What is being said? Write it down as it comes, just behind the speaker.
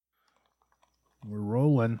We're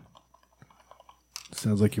rolling.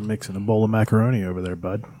 Sounds like you're mixing a bowl of macaroni over there,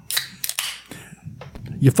 bud.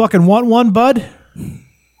 You fucking want one, bud? Hold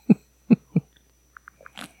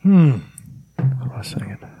on a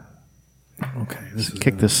second. Okay, this is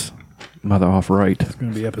Kick this mother off right. It's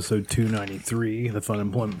going to be episode 293, the Fun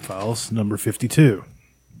Employment Files, number 52.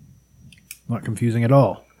 Not confusing at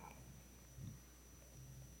all.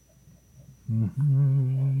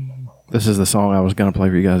 This is the song I was going to play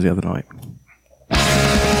for you guys the other night.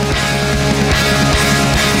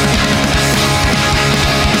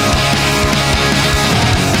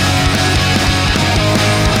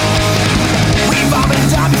 We've all been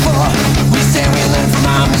down before. We say we learn from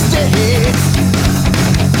our mistakes.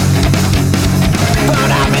 But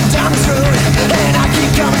I've been down this road and I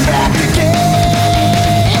keep coming back again,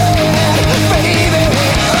 baby.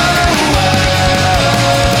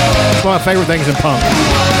 One of my favorite things in punk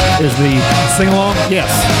is the Sing-along? yes.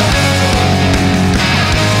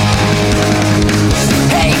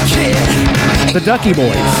 Hey kid, The Ducky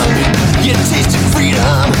Boys. you tasted freedom.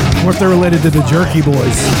 What if they're related to the Jerky Boys?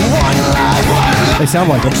 One life, They sound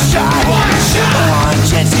like them. shot, one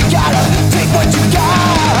chance. You gotta take what you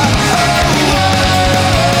got.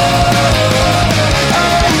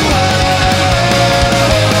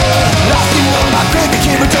 Lost you on my crazy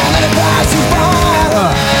kid, but don't let it pass you by.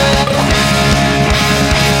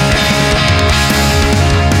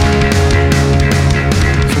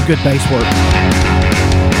 Some good bass work.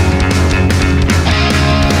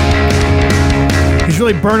 He's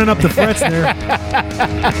really burning up the frets there.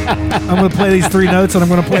 I'm going to play these three notes, and I'm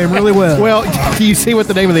going to play them really well. Well, do you see what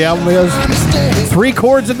the name of the album is? 3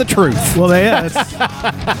 Chords of the Truth. Well,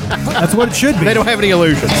 that's what it should be. They don't have any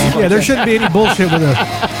illusions. Yeah, there shouldn't be any bullshit with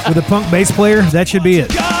a punk bass player. That should be it.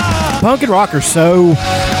 Punk and rock are so,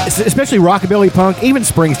 especially rockabilly punk. Even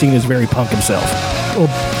Springsteen is very punk himself. Well,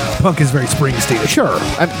 punk is very Springsteen. Sure.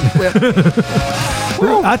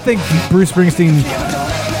 I think Bruce Springsteen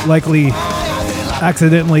likely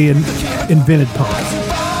accidentally invented punk.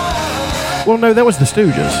 Well, no, that was the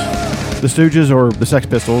Stooges. The Stooges or the Sex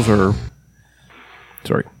Pistols or...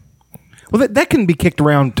 Sorry. Well, that can be kicked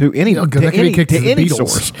around to any, Yeah, that can be kicked to the any Beatles.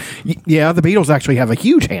 source. Yeah, the Beatles actually have a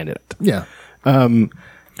huge hand in it. Yeah.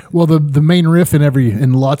 Well, the main riff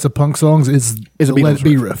in lots of punk songs is a the Let Beatles It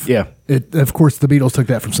Be riff. riff. Yeah. Of course, the Beatles took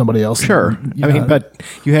that from somebody else. Sure. Yeah. I mean, but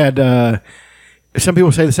you had... some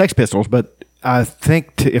people say the Sex Pistols, but I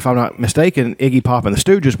think, if I'm not mistaken, Iggy Pop and the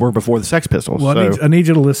Stooges were before the Sex Pistols. Well, so. I need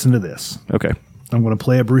you to listen to this. Okay. I'm going to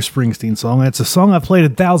play a Bruce Springsteen song. It's a song I've played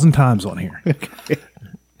 1,000 times on here.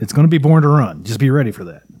 It's going to be Born to Run. Just be ready for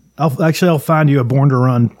that. I'll find you a Born to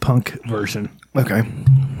Run punk version. Okay.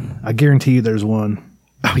 I guarantee you there's one.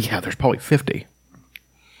 Oh, yeah, there's probably 50.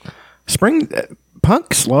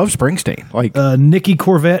 Punks love Springsteen. Like, Nikki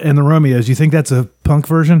Corvette and the Romeos. You think that's a punk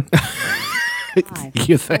version?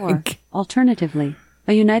 you think? Or, alternatively,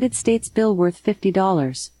 a United States bill worth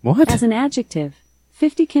 $50. What? As an adjective,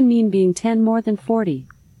 50 can mean being 10 more than 40.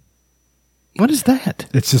 What is that?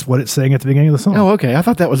 It's just what it's saying at the beginning of the song. Oh, okay. I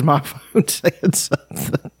thought that was my phone saying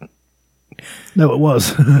something. No, it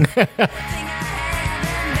was.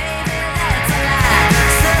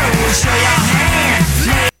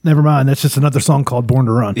 Never mind. That's just another song called Born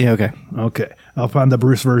to Run. Yeah, okay. Okay. I'll find the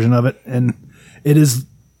Bruce version of it. And it is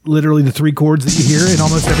literally the 3 chords that you hear in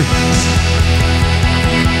almost every...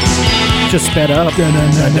 Just sped up. It's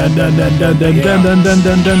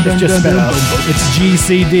just sped up. It's G,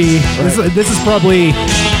 C, D. This is probably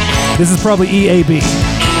EAB.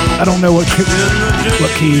 I don't know what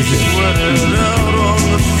keys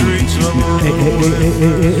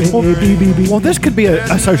Well, this could be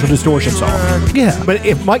a social distortion song. Yeah. But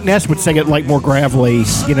if Mike Ness would sing it like more gravelly,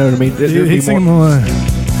 you know what I mean? There'd be He's singing more- more.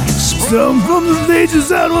 Some from the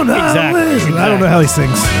stages out on highway. Exactly. I don't know how he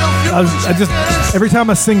sings. I just every time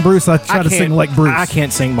I sing Bruce, I try to sing like Bruce. I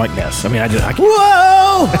can't sing Mike Ness. I mean, I can't.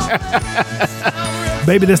 Whoa!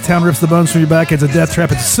 Baby, this town rips the bones from your back. It's a death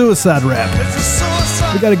trap. It's a suicide rap.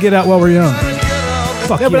 We got to get out while we're young.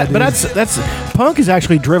 Fuck Yeah, yeah, but that's punk has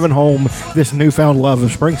actually driven home this newfound love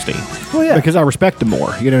of Springsteen. Well, yeah. Because I respect him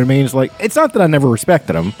more. You know what I mean? It's like, it's not that I never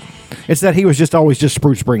respected him. It's that he was just always just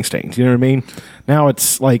Bruce Springsteen. You know what I mean? Now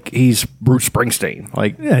it's like he's Bruce Springsteen.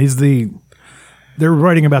 Like, Yeah, they're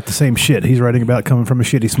writing about the same shit. He's writing about coming from a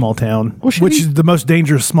shitty small town, which is the most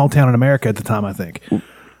dangerous small town in America at the time, I think.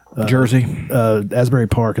 Jersey. Asbury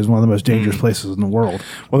Park is one of the most dangerous places in the world.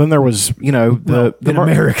 Well, then there was, you know, the in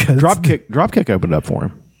America. Dropkick opened up for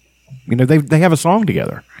him. You know, they have a song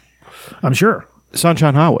together, I'm sure.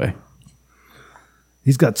 Sunshine Highway.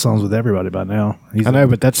 He's got songs with everybody by now. I know,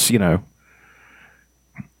 but that's, you know,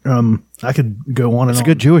 I could go on and It's a on.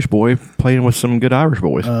 good Jewish boy playing with some good Irish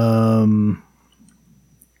boys.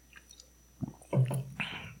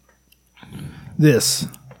 This.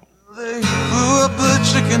 They blew up the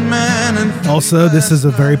chicken man and Also, this is a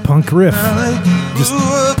very punk riff. Just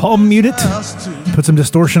palm mute it, put some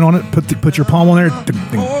distortion on it, put your palm on there, ding,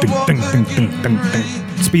 ding, ding, ding, ding, ding,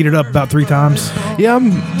 ding. Speed it up about 3 times. Yeah,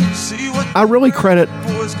 I really credit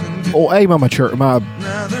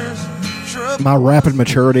my rapid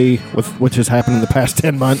maturity with which has happened in the past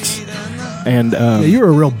 10 months. And Yeah, you were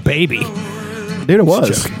a real baby. dude, it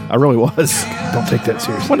was. joking. I really was. Don't take that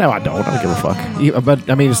seriously. Well, no, I don't. I don't give a fuck. But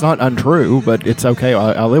I mean, it's not untrue, but it's okay.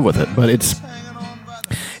 I live with it. But it's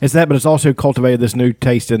that. But it's also cultivated this new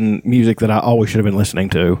taste in music that I always should have been listening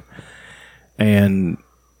to. And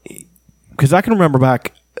because I can remember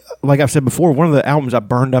back, like I've said before, one of the albums I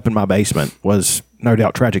burned up in my basement was No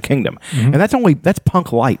Doubt Tragic Kingdom, and that's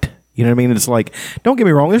punk light. You know what I mean? It's like, don't get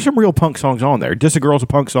me wrong, there's some real punk songs on there. Just a Girl's a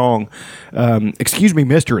punk song. Excuse Me,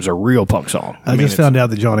 Mister is a real punk song. I just found out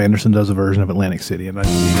that John Anderson does a version of Atlantic City, and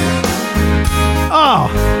oh,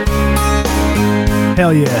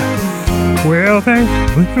 hell yeah! Well,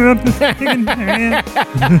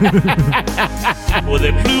 Well,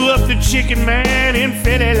 they blew up the chicken man in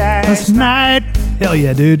Philly last night. Hell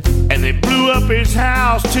yeah, dude! and they blew up his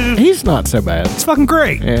house too. He's not so bad. It's fucking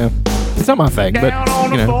great. Yeah, it's not my thing, but Down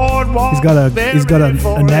on you the know, boardwalk, He's got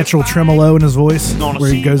a natural tremolo in his voice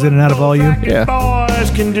where he goes in and out of volume. Yeah.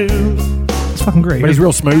 Boys can do. It's fucking great. but he's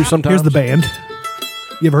real smooth sometimes. Here's the band.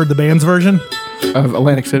 You ever heard the band's version? of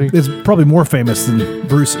Atlantic City. It's probably more famous than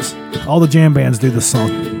Bruce's. All the jam bands do this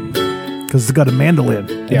song because it's got a mandolin,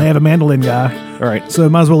 and Yeah. they have a mandolin guy. All right. So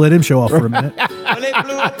might as well let him show off for a minute. well, they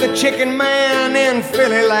blew up the chicken man in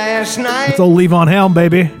Philly last night, It's old Levon Helm,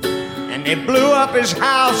 baby. and they blew up his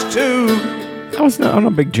house too. I'm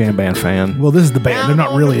a big jam band fan. Well, this is the band. They're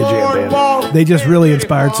not really a jam band. They just really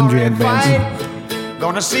inspired some jam bands.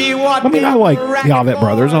 Gonna see what I mean, I like the Avett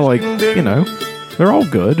Brothers. I like, you know, they're all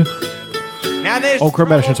good. Old Crow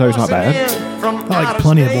Medicine Show's not bad. I like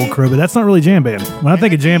plenty of Old Crow, but that's not really jam band. When I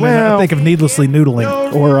think of jam band, I Well- think of needlessly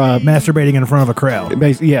noodling Or masturbating in front of a crowd,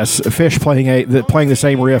 yes, Fish playing the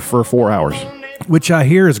same riff for 4 hours. which I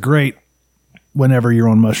hear is great whenever you're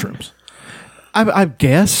on mushrooms. I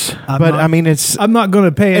guess, but I mean, I'm not going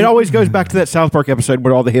to pay it always goes back to that South Park episode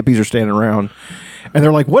where all the hippies are standing around. And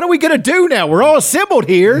they're like, what are we going to do now? We're all assembled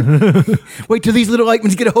here. Wait till these little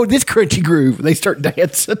Eichmanns get a hold of this crunchy groove. And they start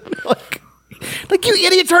dancing. like you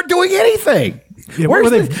idiots aren't doing anything. Yeah, what were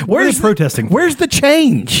they protesting for? Where's the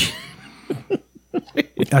change?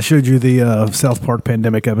 I showed you the South Park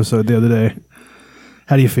pandemic episode the other day.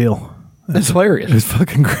 How do you feel? That's hilarious. It's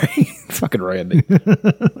fucking great. Fucking Randy.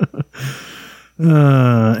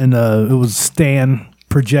 And it was Stan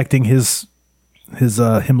projecting his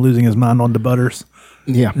him losing his mind onto Butters.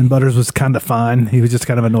 Yeah. And Butters was kind of fine. He was just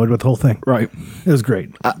kind of annoyed with the whole thing. Right. It was great.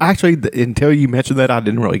 Actually, until you mentioned that, I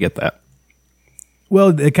didn't really get that.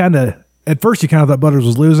 Well, it kind of at first you kind of thought Butters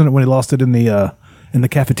was losing it when he lost it in the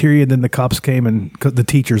cafeteria. And then the cops came and the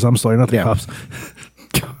teachers. I'm sorry, not the Yeah. cops.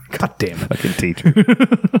 God damn it! Fucking teacher.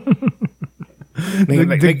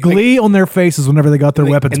 The glee on their faces whenever they got their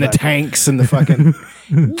weapons and back. the tanks and the fucking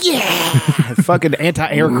fucking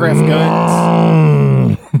anti-aircraft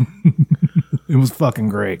guns. It was fucking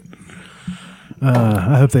great.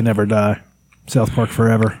 I hope they never die. South Park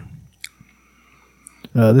forever.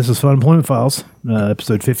 This is Fun Employment Files,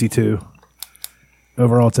 episode 52.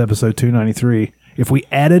 Overall, it's episode 293. If we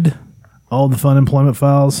added all the Fun Employment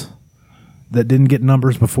Files that didn't get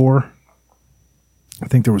numbers before, I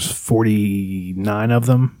think there was 49 of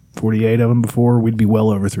them, 48 of them before, we'd be well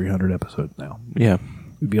over 300 episodes now. Yeah,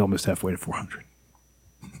 We'd be almost halfway to 400.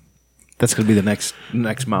 that's going to be the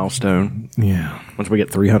next milestone. Yeah. Once we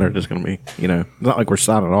get 300, it's going to be, it's not like we're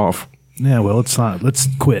signing off. Yeah, well, let's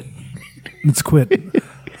quit. Let's quit.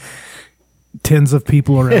 Tens of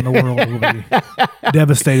people around the world will be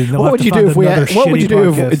devastated. They'll What have would to you find do if another what would shitty you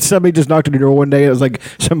do podcast. if somebody just knocked on your door one day and it was like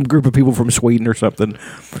some group of people from Sweden or something?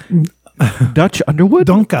 Dutch Underwood?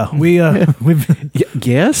 Donka? We've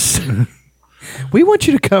Yes. We want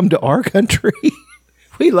you to come to our country.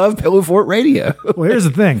 We love Pillow Fort Radio. well, here's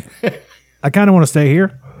the thing. I kind of want to stay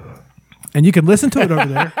here, and you can listen to it over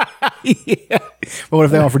there. But what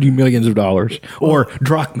if they offered you millions of dollars or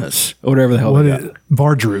drachmas or whatever the hell What they is got?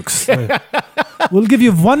 Vardrux? We'll give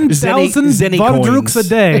you 1,000 Zenny Vardrux coins. a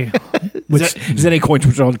day. Which Zenny coins,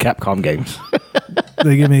 which are on Capcom games.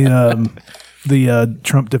 they give me the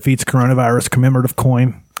Trump defeats coronavirus commemorative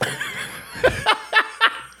coin.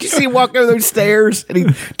 you see him walk over those stairs and he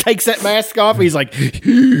takes that mask off? And he's like,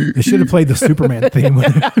 They should have played the Superman theme.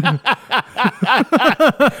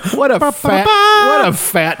 what a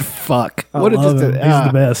fat fuck. I What love him. He's the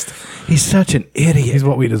best. He's such an idiot. He's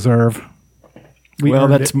what we deserve.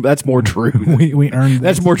 Well, earned that's more true. We earned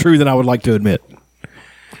That's this. more true than I would like to admit.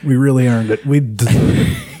 We really earned it. We deserve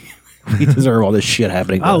it. We deserve all this shit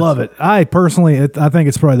happening. I love it. I personally, I think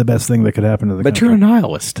it's probably the best thing that could happen to the But country. you're a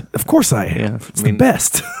nihilist. Of course I am. Yeah, It's the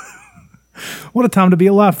best. What a time to be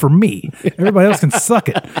alive for me. Everybody else can suck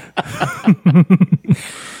it.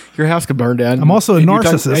 Your house could burn down. I'm also a And you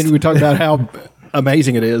narcissist. and we talk about how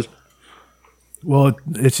amazing it is. Well,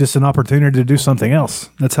 it's just an opportunity to do something else.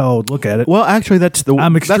 That's how I would look at it. Well, actually,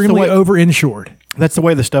 I'm extremely overinsured. That's the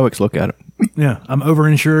way the Stoics look at it. Yeah, I'm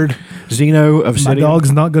overinsured. Zeno of My Citium.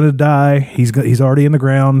 dog's not going to die. He's already in the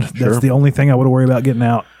ground. Sure. That's the only thing I would worry about getting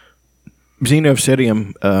out. Zeno of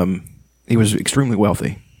Citium, he was extremely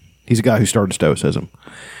wealthy. He's a guy who started Stoicism,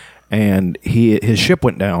 and his ship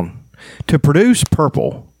went down to produce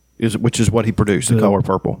purple, which is what he produced, the color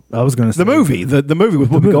purple. I was going to say The movie with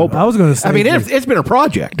Whoopi movie. Goldberg. I was gonna say I mean, the- it's been a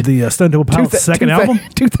project. the Stone Temple Pilots' second album.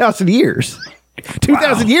 2,000 years.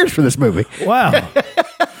 2,000 years for this movie. Wow.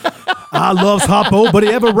 I loves Hoppo, but he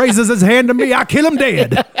ever raises his hand to me, I kill him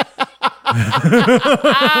dead.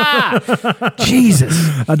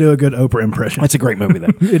 Jesus, I do a good Oprah impression. that's a great movie. Though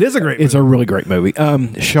It is a great it's a really great movie.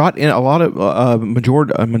 Shot in a lot of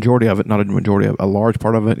majority of it, not a majority of a large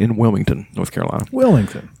part of it in Wilmington, North Carolina.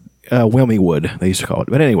 Wilmington. Wilmingwood, they used to call it.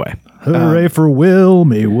 But anyway, Hooray for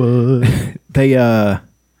Wilmingwood. they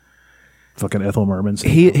Fucking Ethel Merman's.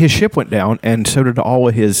 his ship went down, and so did all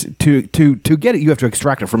of his. To get it, you have to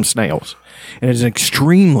extract it from snails, and it's an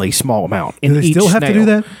extremely small amount. Do they still have to do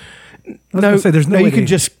that? No, gonna say, there's no way you can they-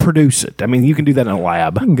 just produce it. I mean, you can do that in a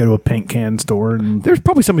lab. You can go to a paint can store and There's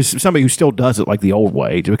probably somebody who still does it like the old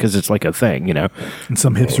way because it's like a thing, you know.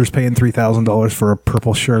 some hipsters paying $3,000 for a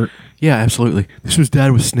purple shirt. Yeah, absolutely. This was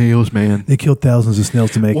done with snails, man. They killed thousands of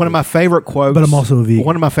snails to make One of my favorite quotes, But I'm also a vegan.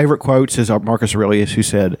 One of my favorite quotes is Marcus Aurelius, who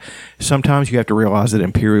said, "Sometimes you have to realize that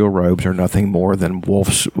imperial robes are nothing more than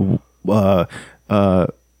wolf's."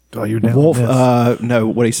 Oh, you're down Wolf, with this. no,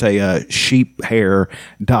 what do you say? Sheep hair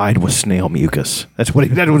dyed with snail mucus.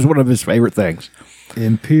 That was one of his favorite things.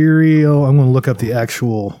 Imperial. I'm going to look up the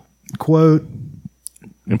actual quote.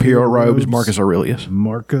 Imperial robes, robes. Marcus Aurelius.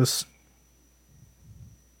 Marcus.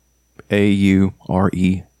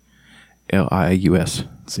 Aurelius.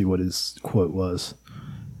 Let's see what his quote was.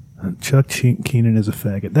 Chuck Keenan is a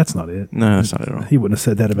faggot. That's not it. No, that's not it at all. He wouldn't have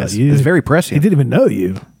said that about you. It's very prescient. He didn't even know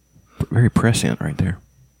you. Very prescient right there.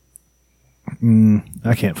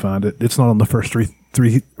 I can't find it. It's not on the first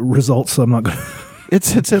three results, so I'm not going to.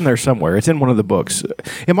 It's in there somewhere. It's in one of the books.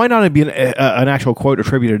 It might not have been an actual quote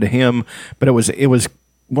attributed to him, but it was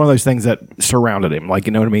one of those things that surrounded him. Like,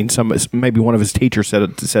 you know what I mean? Maybe one of his teachers said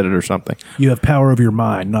it or something. You have power over your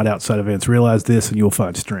mind, not outside events. Realize this and you'll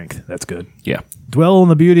find strength. That's good. Yeah, Dwell on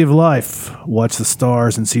the beauty of life. Watch the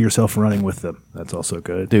stars and see yourself running with them. That's also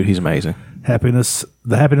good. dude, he's amazing.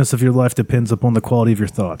 The happiness of your life depends upon the quality of your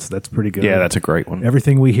thoughts. That's pretty good. Yeah, that's a great one.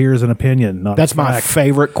 Everything we hear is an opinion, not That's a my fact.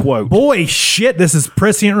 favorite quote. Boy, shit, this is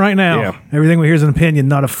prescient right now. Yeah. Everything we hear is an opinion,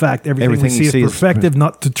 not a fact. Everything we Everything see you is see is- perspective,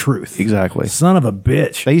 not the truth. Exactly. Son of a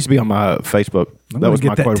bitch. That used to be on my Facebook. I'm That gonna was get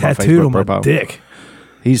my that quote on my tattooed Facebook on my profile. dick.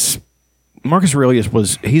 Marcus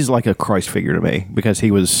Aurelius he's like a Christ figure to me because he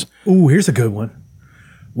was Ooh, here's a good one.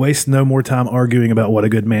 Waste no more time arguing about what a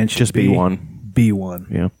good man should Just be one. Be one.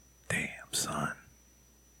 yeah. Damn, son.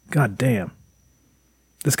 God damn.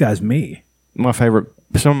 This guy's me. Some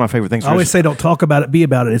of my favorite things. I always say don't talk about it, be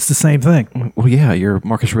about it. It's the same thing. well, yeah, you're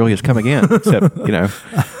Marcus Aurelius come again. Except, you know,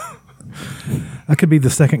 I could be the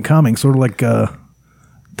second coming, sort of like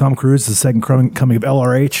Tom Cruise, the second coming of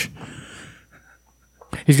LRH.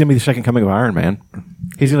 he's going to be the second coming of Iron Man.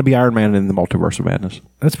 He's going to be Iron Man in the Multiverse of Madness.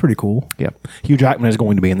 That's pretty cool. Yeah. Hugh Jackman is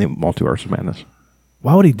going to be in the Multiverse of Madness.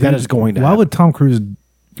 Why would he do That is going to Why happen. would Tom Cruise?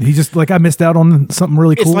 He just I missed out on something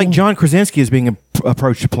really cool. It's like John Krasinski is being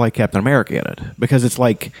approached to play Captain America in it because it's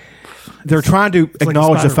like they're trying to like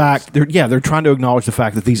acknowledge the Spider-Verse. fact. They're trying to acknowledge the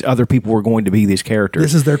fact that these other people were going to be these characters.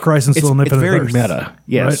 This is their Christ and Soul It's very Infinite Verse, meta.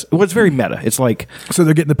 Yes, right? well, it's very meta. It's like So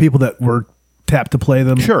they're getting the people that were tapped to play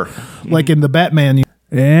them. Sure. Like in the Batman.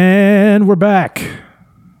 And we're back.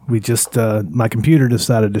 We just, my computer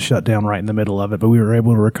decided to shut down right in the middle of it, but we were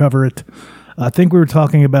able to recover it. I think we were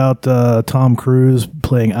talking about Tom Cruise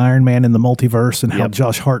playing Iron Man in the multiverse and how Yep.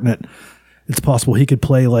 Josh Hartnett, it's possible he could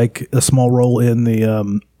play like a small role in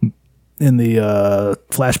the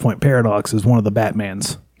Flashpoint Paradox as one of the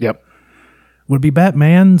Batmans. yep. Would it be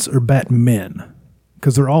Batmans or Batmen?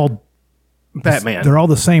 Because they're all Batman. They're all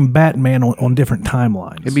the same Batman on different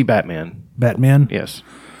timelines. It'd be Batman. Batman? Yes.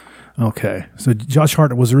 Okay. So Josh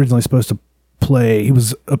Hartnett was originally supposed to play, he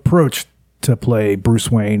was approached to play Bruce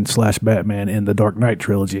Wayne / Batman in the Dark Knight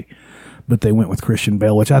trilogy, but they went with Christian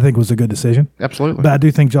Bale, which I think was a good decision. Absolutely. But I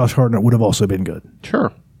do think Josh Hartnett would have also been good.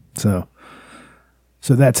 Sure. So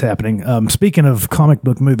that's happening. Speaking of comic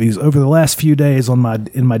book movies, over the last few days in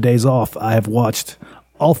my days off, I have watched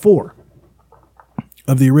all 4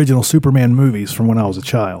 of the original Superman movies from when I was a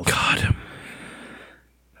child. God.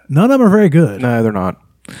 None of them are very good. No, they're not.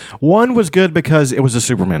 One was good because it was a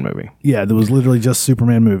Superman movie. Yeah, there was literally just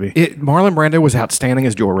Superman movie. Marlon Brando was outstanding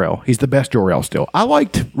as Jor-El. He's the best Jor-El still. I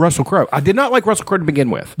liked Russell Crowe. I did not like Russell Crowe to begin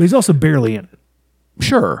with. But he's also barely in it.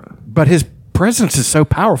 Sure, but his presence is so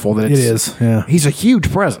powerful that It is, yeah. He's a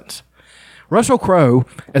huge presence. Russell Crowe,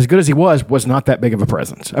 as good as he was not that big of a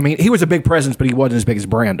presence. I mean, he was a big presence, but he wasn't as big as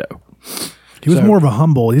Brando. He was more of a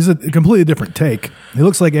humble. He's a completely different take. He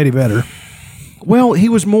looks like Eddie Vedder. Well, he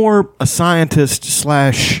was more a scientist /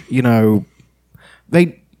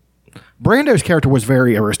 Brando's character was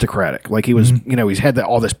very aristocratic. Like he was, he's had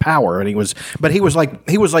all this power, and he was like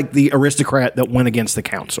the aristocrat that went against the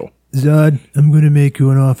council. Zod, I'm going to make you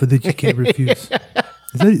an offer that you can't refuse.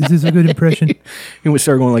 Is this a good impression? He would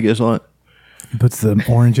start going like this a lot. He puts the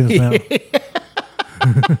orange in his mouth.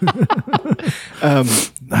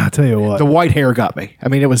 I'll tell you what. The white hair got me. I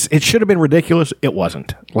mean, it should have been ridiculous. It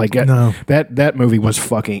wasn't. Like No. that movie was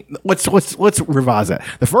fucking. Let's revise that.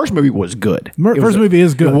 The first movie was good. First movie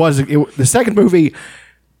is good. The second movie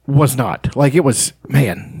was not. Like it was.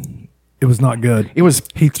 Man, It was not good. it was.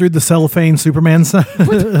 He threw the cellophane Superman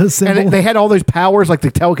symbol. And they had all those powers like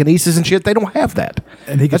the telekinesis and shit. They don't have that.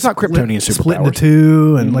 And he That's gets not Kryptonian split into superpowers.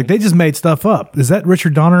 2, and like they just made stuff up. Is that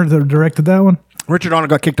Richard Donner that directed that one? Richard Donner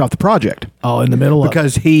got kicked off the project. Oh, in the middle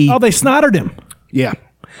Because of he- Oh, they snidered him. Yeah.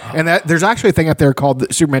 And there's actually a thing out there called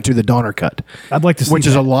the Superman 2 The Donner Cut. I'd like to see which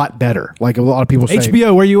is that. a lot better. Like a lot of people say.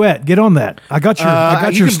 HBO, where you at? Get on that. I got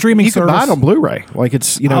your streaming you service. can buy it on Blu-ray. Like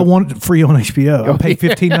it's I want it free on HBO. I'll pay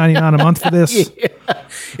 $15.99 a month for this.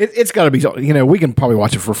 It's got to be. We can probably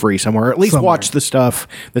watch it for free somewhere. Or at least Somewhere. watch the stuff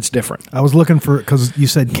that's different. I was looking for, because you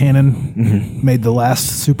said Canon made the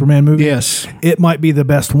last Superman movie. Yes. It might be the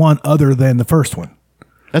best one other than the first one.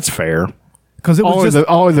 That's fair. Because it was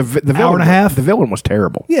Only just the villain, hour and a half. The villain was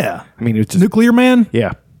terrible. Yeah. I mean, it's just, Nuclear Man.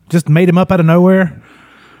 yeah. Just made him up out of nowhere.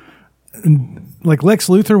 And, like Lex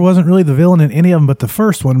Luthor wasn't really the villain in any of them but the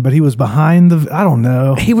first one, but he was behind I don't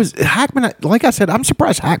know. He was Hackman. Like I said, I'm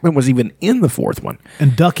surprised Hackman was even in the fourth one.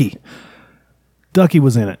 And Ducky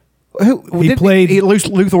was in it. He played-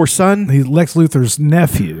 Luthor's son. He's Lex Luthor's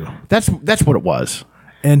nephew. That's what it was.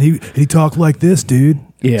 And he talked like this, dude.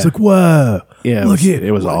 Yeah. It's like, whoa. Yeah, Look at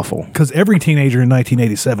it was awful. Because every teenager in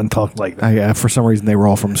 1987 talked like that. For some reason, they were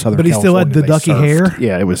all from Southern. But he still had California. the They ducky surfed. hair?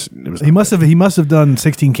 Yeah, it was. He must have done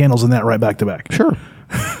 16 Candles in that right back to back. Sure.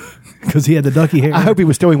 Because he had the ducky hair. I hope he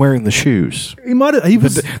was still wearing the shoes. he might have. He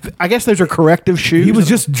was. I guess those are corrective shoes. He was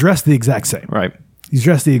just dressed the exact same. right. He's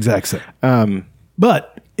dressed the exact same.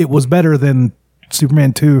 But it was better than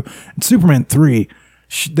Superman 2 and Superman 3.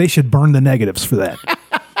 They should burn the negatives for that.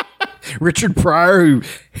 Richard Pryor, who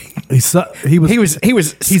He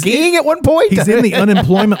was skiing at one point. He's in the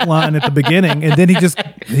unemployment line at the beginning, and then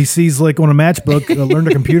he sees like on a matchbook, learn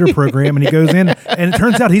a computer program, and he goes in, and it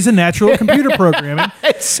turns out he's a natural at computer programming.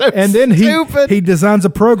 It's so and then stupid. he designs a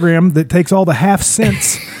program that takes all the half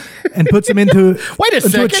cents and puts them into Wait a into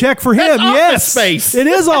second. a check for That's him. Office Yes, Space. It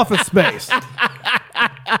is Office Space.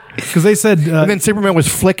 Because they said, and then Superman was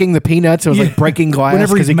flicking the peanuts. It was like breaking glass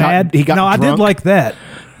whenever he's he mad. He got no, I drunk. did like that.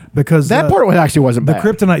 Because that part actually wasn't the bad.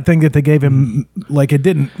 kryptonite thing that they gave him, like it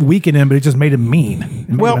didn't weaken him, but it just made him mean. It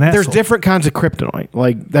made Well, him an there's asshole. different kinds of kryptonite.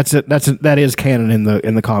 Like that is canon in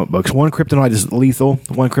the comic books. One kryptonite is lethal.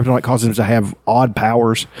 One kryptonite causes him to have odd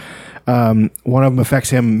powers. One of them affects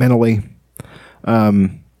him mentally.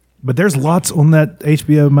 But there's lots on that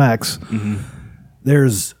HBO Max. Mm-hmm.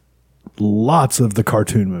 There's lots of the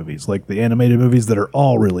cartoon movies, like the animated movies that are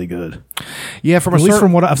all really good. Yeah, from At least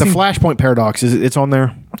from what I've the seen- Flashpoint Paradox it's on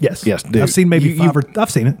there. Yes, yes. Dude. I've seen maybe You- five.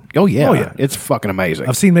 I've seen it. Oh yeah, oh yeah. it's fucking amazing.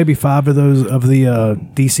 I've seen maybe 5 of those of the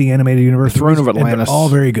DC animated universe. Throne of movies, and they're Atlantis, all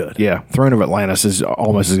very good. Yeah, Throne of Atlantis is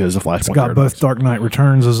almost as good as the Flashpoint. It's got Paradox. both Dark Knight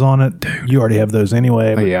Returns is on it. You already have those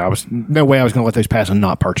anyway. but- Yeah, no way I was going to let those pass and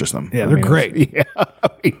not purchase them. Yeah, they're great.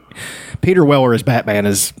 Yeah, Peter Weller as Batman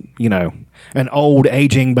is an old,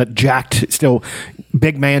 aging but jacked, still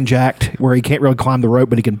big man jacked, where he can't really climb the rope,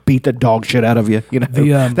 but he can beat the dog shit out of you.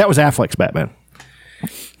 That was Affleck's Batman.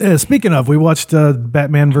 Speaking of, we watched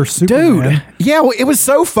Batman vs Superman. Dude, yeah, well, it was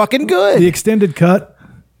so fucking good. The extended cut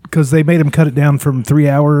because they made him cut it down from 3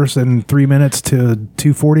 hours and 3 minutes to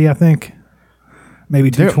 2:40, I think. Maybe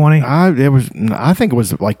 2:20. I think it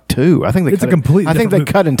was like 2. I think they It's cut a completely I think they different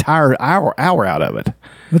movie. cut entire hour out of it.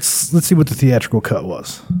 Let's see what the theatrical cut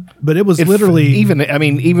was. But it was literally even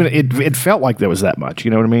it felt like there was that much.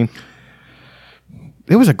 You know what I mean?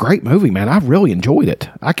 It was a great movie, man. I really enjoyed it.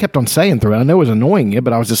 I kept on saying through it. I know it was annoying you,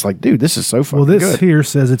 but I was just like, dude, this is so fucking Well, this good. here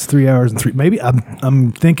says it's 3 hours and 3. Maybe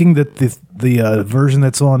I'm thinking that the version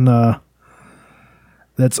that's on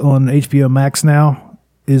HBO Max now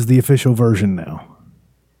is the official version now.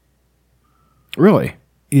 Really?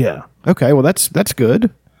 Yeah, Okay, well that's good.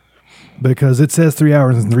 because it says 3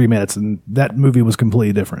 hours and 3 minutes, and that movie was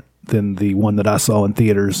completely different than the one that I saw in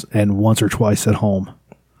theaters and once or twice at home.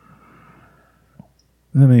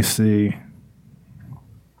 Let me see.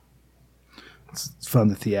 Let's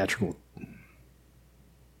find the theatrical.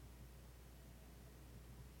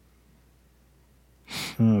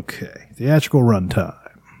 Okay, theatrical runtime,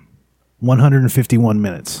 151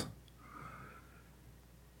 minutes.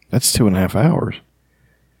 That's 2.5 hours.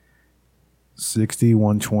 60,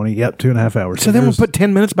 120. Yep, 2.5 hours. So then we'll there's- put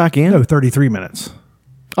 10 minutes back in? no 33 minutes.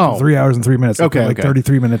 Oh. 3 hours and 3 minutes. They Okay, put like okay.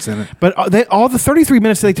 33 minutes in it. But all the 33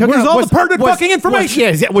 minutes they took Where's out all was, the pertinent fucking information?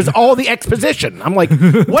 Yes, it was all the exposition. I'm like,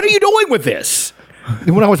 what are you doing with this?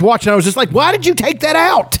 And when I was watching, I was just like, why did you take that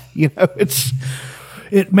out? You know,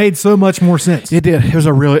 It made so much more sense. it did. It was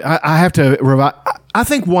a really. I have to revive. I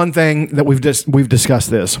think one thing that we've discussed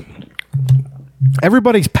this.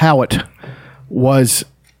 Everybody's palate was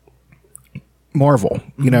Marvel.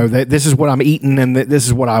 You know, this is what I'm eating, and this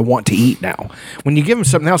is what I want to eat now. When you give them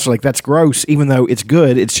something else, they're like, that's gross. Even though it's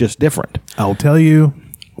good, it's just different. I'll tell you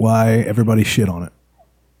why everybody shit on it.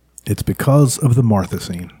 It's because of the Martha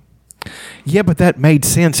scene. Yeah, but that made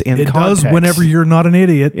sense in It context. does whenever you're not an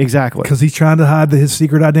idiot. Exactly. Because he's trying to hide his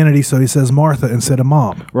secret identity, so he says Martha instead of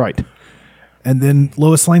mom. Right. And then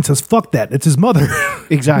Lois Lane says, fuck that. It's his mother.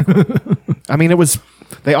 Exactly. I mean,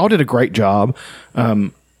 they all did a great job.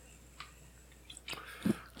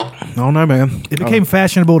 I don't know, man. It became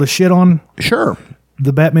fashionable to shit on Sure.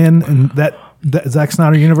 the Batman and that Zack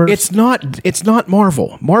Snyder universe. It's not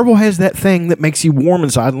Marvel. Marvel has that thing that makes you warm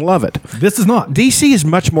inside and love it. This is not. DC is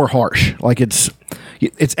much more harsh. Like it's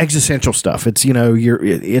existential stuff. It's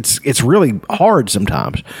it's really hard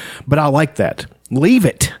sometimes. But I like that. Leave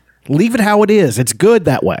it how it is. It's good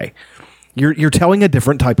that way. You're telling a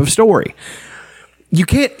different type of story. You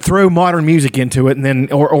can't throw modern music into it and then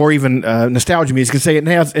or even nostalgia music and say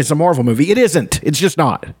now it's a Marvel movie. It isn't. It's just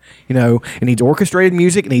not. You know, it needs orchestrated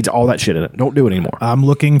music. It needs all that shit in it. Don't do it anymore. I'm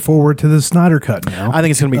looking forward to the Snyder cut now. I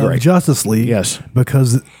think it's gonna be of great. Justice League. Yes.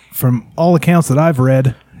 Because from all accounts that I've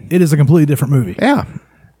read, it is a completely different movie. Yeah.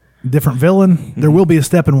 Different villain. There will be a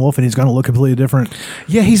Steppenwolf, and he's going to look completely different.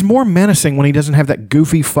 Yeah, he's more menacing when he doesn't have that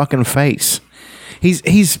goofy fucking face. He's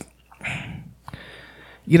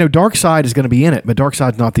Darkseid is going to be in it, but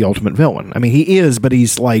Darkseid's not the ultimate villain. I mean, he is, but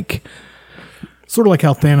he's like, Sort of like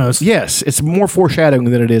how Thanos. yes, it's more foreshadowing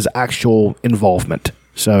than it is actual involvement.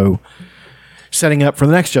 So, setting up for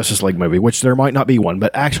the next Justice League movie, which there might not be one, but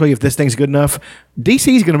actually, if this thing's good enough,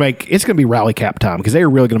 DC's going to it's going to be rally cap time because they are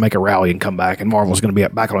really going to make a rally and come back, and Marvel's going to be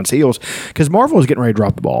back on its heels because Marvel is getting ready to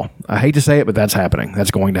drop the ball. I hate to say it, but that's happening.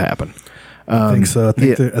 That's going to happen. I think so. I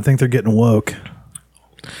think they're getting woke.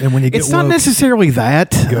 And when you get It's not woke, necessarily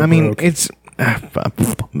that. Go I mean, broke. it's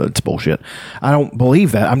bullshit. I don't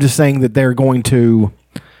believe that. I'm just saying that they're going to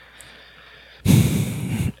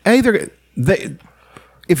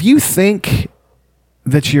if you think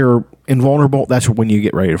that you're invulnerable, that's when you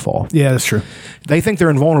get ready to fall. Yeah, that's true. They think they're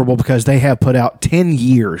invulnerable because they have put out 10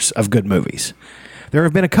 years of good movies. There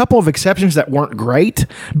have been a couple of exceptions that weren't great,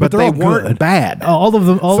 but they're they all weren't good. bad. All of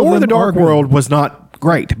them. All Thor: of them The Dark are good. World was not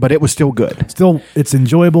great, but it was still good. Still, it's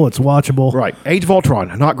enjoyable. It's watchable. Right. Age of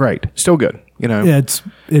Ultron, not great. Still good. You know? Yeah,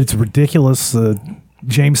 it's ridiculous.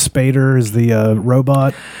 James Spader is the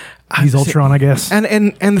robot. He's Ultron, I guess. And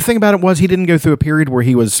the thing about it was he didn't go through a period where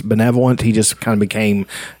he was benevolent. He just kind of became,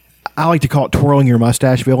 I like to call it twirling your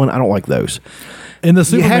mustache villain. I don't like those. In the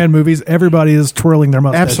Superman movies, everybody is twirling their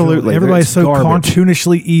mustache. Absolutely. Everybody's It's so garbage.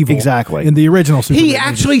 cartoonishly evil. Exactly. In the original Superman He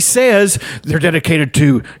actually says they're dedicated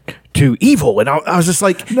to evil. And I was just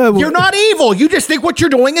like, No, you're not evil. You just think what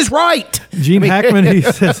you're doing is right. Gene Hackman, he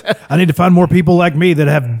says, I need to find more people like me that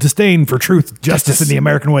have disdain for truth, justice in the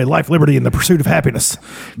American way, life, liberty, and the pursuit of happiness.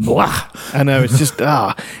 Blah. I know. It's just,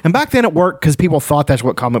 And back then it worked because people thought that's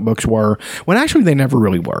what comic books were, when actually they never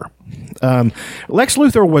really were. Lex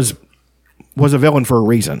Luthor was was a villain for a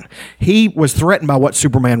reason. He was threatened by what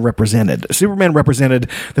Superman represented. Superman represented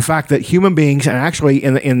the fact that human beings, and actually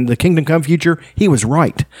in the Kingdom Come future, he was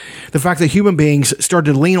right. The fact that human beings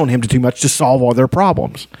started to lean on him too much to solve all their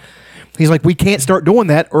problems. He's like, we can't start doing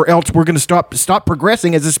that, or else we're going to stop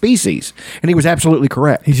progressing as a species. And he was absolutely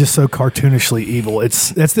correct. He's just so cartoonishly evil.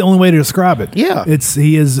 That's the only way to describe it. Yeah.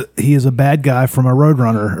 he is a bad guy from a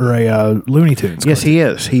Roadrunner or a Looney Tunes. Yes, cartoon. he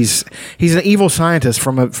is. He's an evil scientist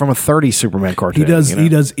from a 30s Superman cartoon. He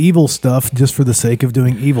does evil stuff just for the sake of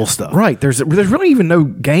doing evil stuff. Right. There's really even no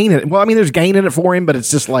gain in it. Well, I mean, there's gain in it for him, but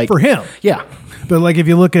it's just like For him. Yeah. But like if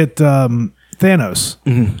you look at Thanos,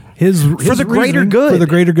 his For the greater reasoning, good. for the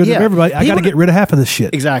greater good Yeah. of everybody, I He got to would've- get rid of half of this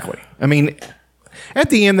shit. Exactly. I mean,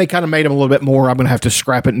 at the end, they kind of made him a little bit more. I'm going to have to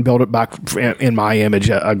scrap it and build it back in my image,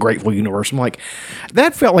 a grateful universe. I'm like,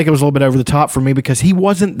 that felt like it was a little bit over the top for me because he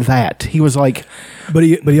wasn't that. He was like, But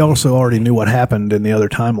he also already knew what happened in the other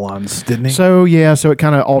timelines, didn't he? so it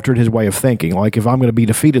kind of altered his way of thinking. Like, if I'm going to be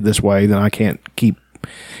defeated this way, then I can't keep.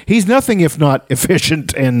 He's nothing if not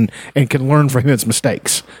efficient and can learn from his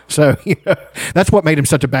mistakes. So that's what made him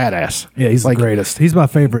such a badass. Yeah, he's like, the greatest. He's my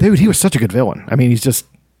favorite. dude. He was such a good villain. I mean, he's just.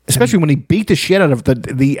 Especially when he beat the shit out of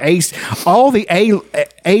the ace, all the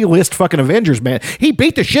A list fucking Avengers, man. He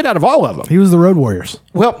beat the shit out of all of them. He was the Road Warriors.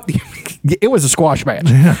 Well, it was a squash match.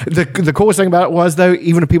 The coolest thing about it was, though,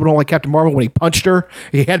 even if people don't like Captain Marvel, when he punched her,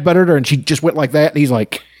 he headbutted her, and she just went like that. And he's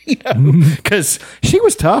like, because she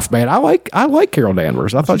was tough, man. I like Carol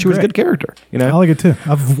Danvers. I thought she was a great. good character. I like it too.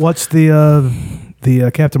 I've watched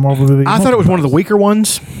the Captain Marvel movie. I thought it was one of the weaker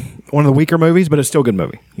ones. One of the weaker movies, but it's still a good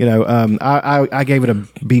movie. I gave it a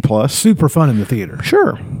B+. super fun in the theater.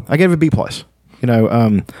 Sure, I gave it a B+.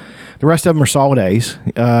 The rest of them are solid A's.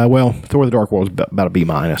 Thor: The Dark World is about a B-.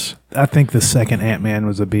 I think the second Ant-Man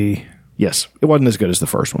was a B. Yes, it wasn't as good as the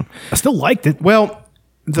first one. I still liked it. Well,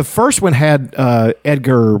 the first one had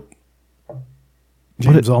Edgar.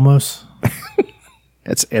 James Olmos.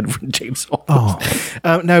 That's Edward James. Oh.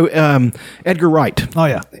 Edgar Wright. Oh,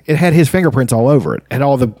 yeah. It had his fingerprints all over it, had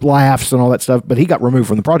all the laughs and all that stuff. But he got removed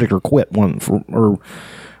from the project or quit one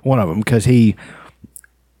of them because he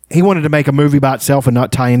wanted to make a movie by itself and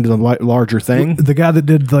not tie into the larger thing. The guy that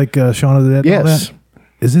did like Shaun of the Dead. and all Yes. that?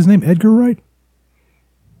 Is his name Edgar Wright?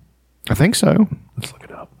 I think so. Let's look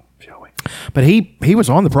it up, shall we? But he was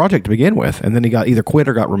on the project to begin with, and then he got either quit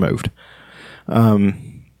or got removed.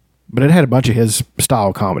 But it had a bunch of his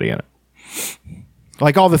style comedy in it,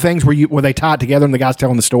 like all the things where they tie it together and the guy's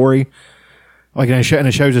telling the story, like and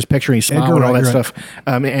it shows his picture and he's smiling and all that stuff.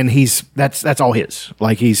 And that's all his.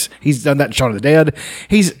 Like he's done that in Shaun of the Dead.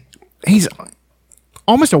 He's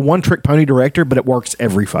almost a one-trick pony director, but it works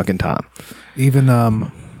every fucking time. Even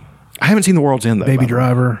I haven't seen The World's End though. Baby by the way.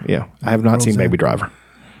 Driver. Yeah, I have not seen World's Baby End. Driver.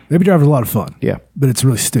 Baby Driver's a lot of fun. Yeah. But it's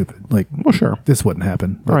really stupid. Like, Well, sure. this wouldn't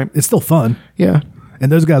happen. But Right. It's still fun. Yeah.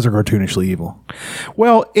 And those guys are cartoonishly evil.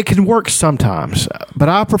 Well, it can work sometimes, but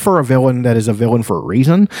I prefer a villain that is a villain for a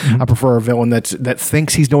reason. I prefer a villain that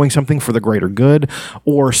thinks he's doing something for the greater good,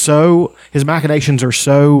 or so his machinations are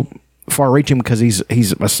so far-reaching because he's a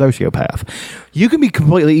sociopath. You can be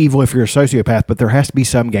completely evil if you're a sociopath, but there has to be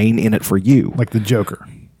some gain in it for you. Like the Joker.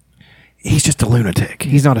 He's just a lunatic.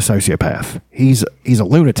 He's not a sociopath. He's a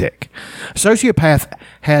lunatic. A sociopath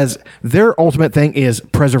has their ultimate thing is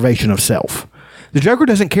preservation of self. The Joker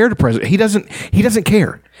doesn't care to preserve. He doesn't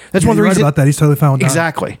care. That's one of the You're right reasons about that. He's totally fine with dying.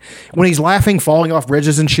 Exactly. When he's laughing, falling off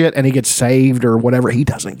bridges and shit, and he gets saved or whatever, he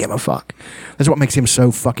doesn't give a fuck. That's what makes him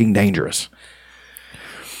so fucking dangerous.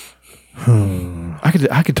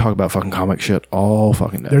 I could talk about fucking comic shit all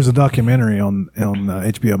fucking day. There's a documentary on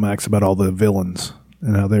HBO Max about all the villains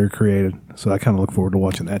and how they were created. So I kind of look forward to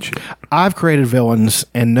watching that shit. I've created villains,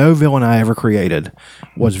 and no villain I ever created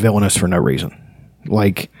was villainous for no reason.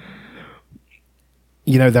 Like,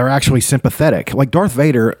 they're actually sympathetic. Like Darth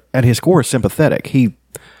Vader, at his core, is sympathetic. He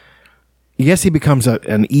becomes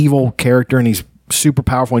an evil character, and he's super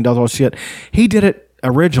powerful and does all this shit. He did it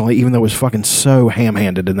originally, even though it was fucking so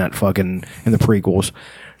ham-handed in the prequels,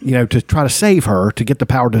 to try to save her, to get the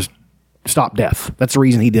power to stop death. That's the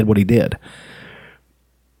reason he did what he did.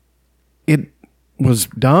 It was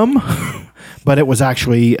dumb, but it was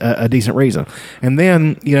actually a decent reason. And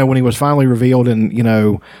then, when he was finally revealed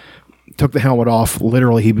and, took the helmet off,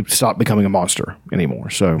 literally he stopped becoming a monster anymore.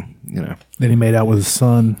 So, Then he made out with his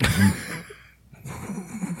son.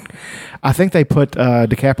 I think they put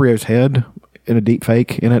DiCaprio's head in a deep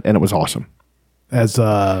fake in it, and it was awesome. As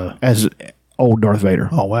As old Darth Vader.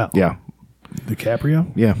 oh, wow. Yeah.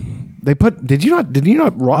 DiCaprio. Yeah. They put. Did you not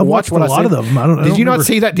I've watch watched what a I lot said? of them. I don't Did you not remember.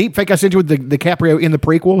 see that deep fake I sent you with the DiCaprio in the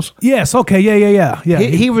prequels? Yes. Okay. Yeah.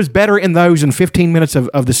 He was better in those in 15 minutes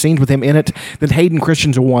of the scenes with him in it than Hayden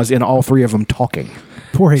Christensen was in all three of them talking.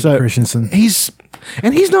 Poor Hayden So, Christensen. He's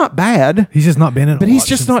not bad, He's just not been in. but he's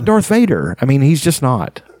just not Darth Vader. I mean, he's just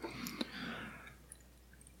not.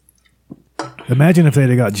 Imagine if they'd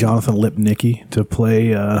have got Jonathan Lipnicki to play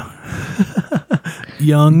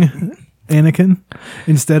young Anakin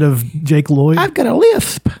instead of Jake Lloyd. I've got a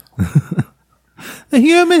lisp. The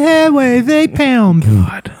human head weighs 8 pounds.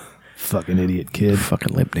 God, fucking idiot kid.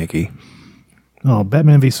 Fucking Lipnicki. Oh,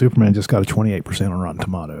 Batman v Superman just got a 28% on Rotten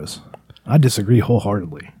Tomatoes. I disagree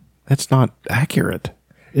wholeheartedly. That's not accurate.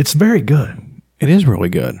 It's very good. It is really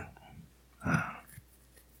good.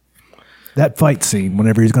 That fight scene,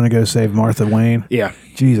 whenever he's going to go save Martha Wayne. Yeah.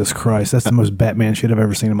 Jesus Christ, that's the most Batman shit I've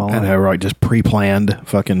ever seen in my I life. know, right? Just pre-planned,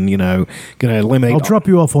 fucking, gonna eliminate. I'll drop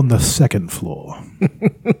you off on the second floor.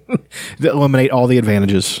 Eliminate all the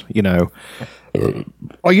advantages.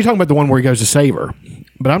 Oh, you're talking about the one where he goes to save her,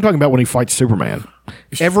 but I'm talking about when he fights Superman.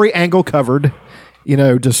 Every angle covered.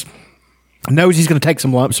 Just knows he's going to take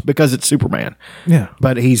some lumps because it's Superman. Yeah.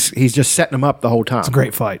 But he's just setting him up the whole time. It's a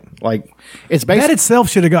great fight. Like it's That basically itself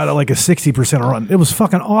should have got like a 60% run. It was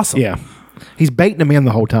fucking awesome. yeah. He's baiting him in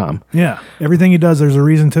the whole time. Yeah. Everything he does, there's a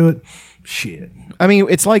reason to it. Shit. I mean,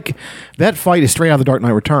 it's like that fight is straight out of The Dark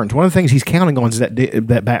Knight Returns. One of the things he's counting on is that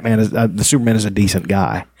Batman is the Superman is a decent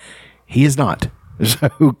guy. He is not, so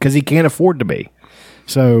because he can't afford to be.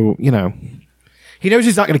 So he knows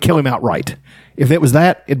he's not going to kill him outright. If it was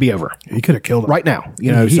that, it'd be over He could have killed him right now. He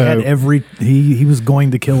had he was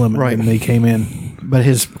going to kill him, Right. and they came in. But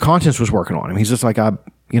his conscience was working on him. He's just like,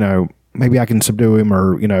 maybe I can subdue him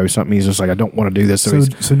or something. He's just like, I don't want to do this.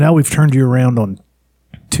 So now we've turned you around on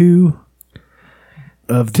two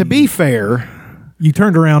of. To be fair, you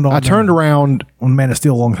turned around on. I turned around. on Man of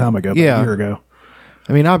Steel a long time ago. About Yeah. a year ago.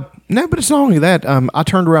 I mean, no, but it's not only that. I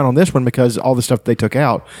turned around on this one because all the stuff they took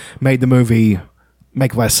out made the movie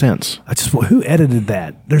make less sense. Who edited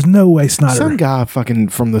that? There's no way Snyder Some guy fucking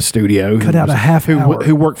from the studio Cut out a half hour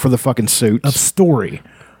who worked for the fucking suits. of story.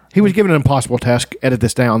 He was given an impossible task, edit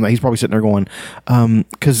this down. He's probably sitting there going,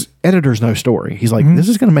 because editors know story. He's like, this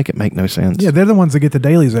is going to make no sense. Yeah, they're the ones that get the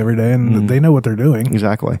dailies every day, and they know what they're doing.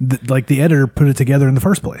 Exactly. Like the editor put it together in the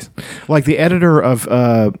first place. Like the editor of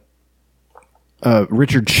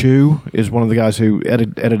Richard Chew is one of the guys who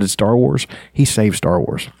edited Star Wars. He saved Star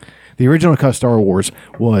Wars. The original cut of Star Wars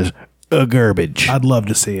was a garbage. I'd love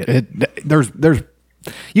to see it. There's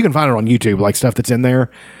you can find it on YouTube, like stuff that's in there.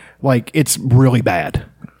 Like it's really bad.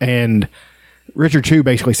 And Richard Chew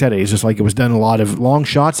basically said it. He's just like, it was done a lot of long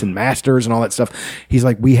shots and masters and all that stuff. He's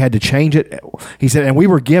like, we had to change it. He said, and we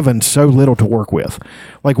were given so little to work with.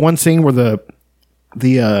 Like one scene where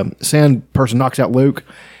the sand person knocks out Luke.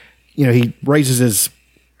 He raises his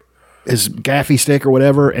gaffy stick or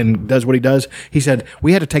whatever and does what he does. He said,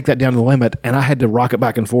 we had to take that down to the limit, and I had to rock it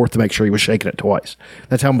back and forth to make sure he was shaking it twice.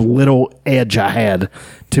 That's how little edge I had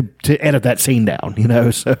to edit that scene down,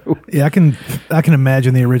 So Yeah, I can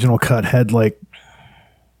imagine the original cut had like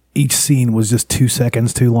each scene was just 2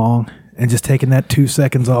 seconds too long, and just taking that 2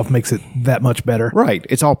 seconds off makes it that much better. right,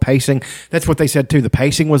 it's all pacing. That's what they said too. The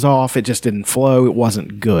pacing was off. It just didn't flow. It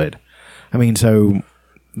wasn't good. I mean, so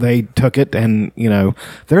they took it, and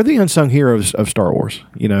they're the unsung heroes of Star Wars.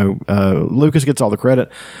 Lucas gets all the credit.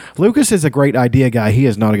 Lucas is a great idea guy. He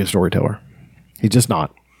is not a good storyteller. He's just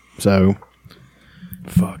not. So,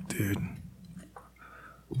 Fuck, dude.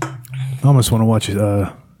 I almost want to watch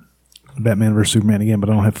Batman vs Superman again, but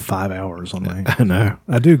I don't have 5 hours on my. I know.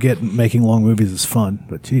 I do get making long movies is fun,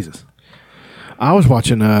 but Jesus. I was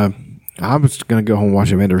watching. I was going to go home and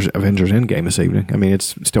watch Avengers Endgame this evening. I mean,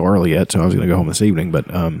 it's still early yet, so I was going to go home this evening. But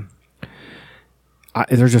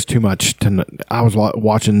there's just too much. I was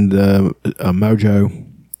watching the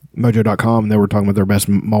Mojo.com, and they were talking about their best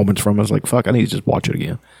moments from it. I was like, fuck, I need to just watch it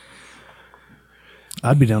again.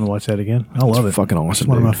 I'd be down to watch that again. I love it. Fucking awesome. It's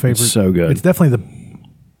one of my dude. favorites. It's so good. It's definitely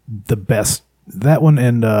the best. That one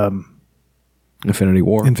and Infinity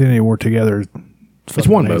War. Infinity War together. It's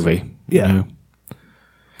one amazing. movie. Yeah.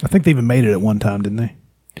 I think they even made it at one time, didn't they?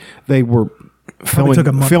 They were filming took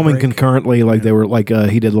a month break. concurrently. Like they were like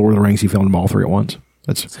he did Lord of the Rings. He filmed them all three at once.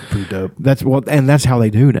 That's Pretty dope. that's how they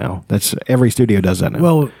do now. That's every studio does that now.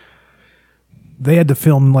 Well, they had to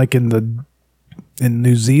film like in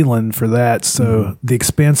New Zealand for that, so the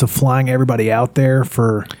expense of flying everybody out there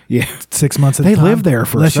for 6 months at a They time. lived there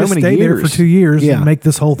for Let's so just many stay there years. for 2 years Yeah. and make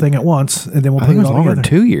this whole thing at once, and then we'll I put think it it was all longer together.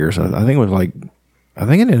 than 2 years. I think it was like, I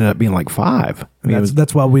think it ended up being like 5. I mean,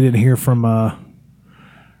 That's why we didn't hear from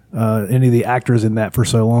any of the actors in that for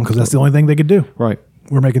so long because that's the only thing they could do. Right.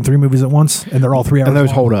 We're making 3 movies at once, and they're all 3 hours. And those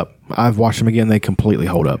long. hold up. I've watched them again. They completely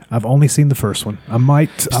hold up. I've only seen the first one. I might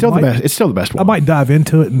Still the best. It's still the best one. I might dive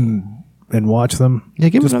into it and watch them. Yeah,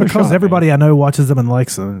 give it just another because shot, everybody I know watches them and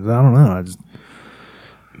likes them. I don't know.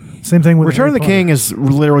 Same thing with Return of the Harry King is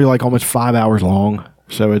literally like almost 5 hours long.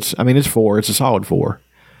 So it's 4. It's a solid 4.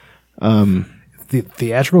 Potter. The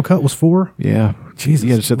theatrical cut was 4. Yeah. Jesus,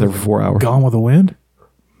 You had to sit there for 4 hours. Gone with the Wind.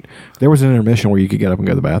 There was an intermission where you could get up and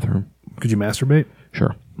go to the bathroom. Could you masturbate?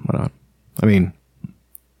 Sure. Why not? I mean,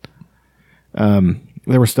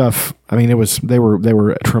 there was stuff. I mean, they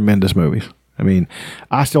were tremendous movies. I mean,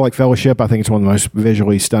 I still like Fellowship. I think it's one of the most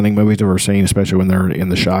visually stunning movies I've ever seen, especially when they're in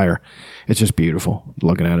the Shire. It's just beautiful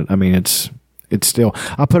looking at it. I mean, it's still.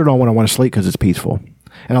 I put it on when I want to sleep because it's peaceful,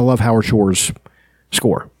 and I love Howard Shore's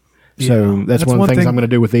score. So Yeah. that's one of the things I'm going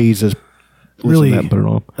to do with these is Really, listen to that and put it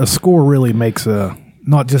on. a score really makes a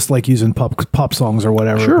not just like using pop songs or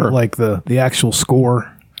whatever. Sure. But like the actual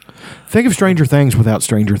score. Think of Stranger Things without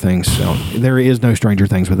Stranger Things. So there is no Stranger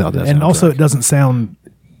Things without that. And also, soundtrack. it doesn't sound.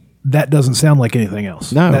 That doesn't sound like anything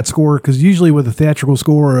else. No. That score, because usually with a theatrical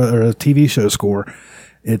score or a TV show score,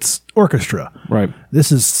 it's orchestra. Right.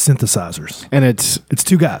 This is synthesizers. And it's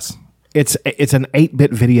 2 guys. an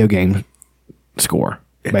 8-bit video game score,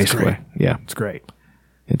 It's basically. great. Yeah, It's great.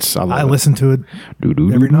 I love I it. listen to it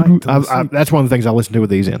Doo-doo-doo-doo-doo. every night. till I sleep. That's one of the things I listen to with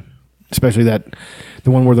these in, especially the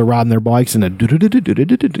one where they're riding their bikes and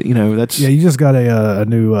that's Yeah, you just got a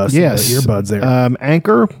new set of yes earbuds there.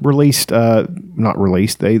 Anchor released, not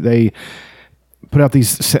released. They put out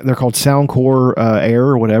these. They're called Soundcore Air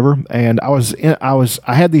or whatever. And I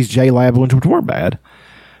had these JLab ones which weren't bad,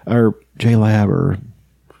 or JLab or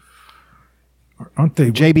Aren't they?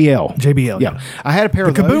 JBL. JBL, yeah. I had a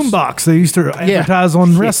pair The of those. Kaboom Box they used to advertise on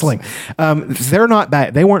Yes. wrestling. They're not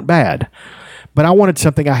bad. They weren't bad. But I wanted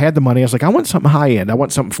something. I had the money. I was like, I want something high end. I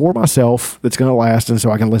want something for myself that's going to last, and so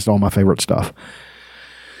I can listen to all my favorite stuff.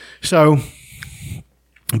 So,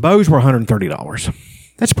 Bose were $130.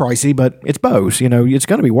 That's pricey, but it's Bose. It's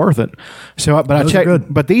going to be worth it. So, but Those I are checked.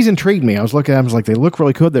 good. But these intrigued me. I was looking at them. I was like, they look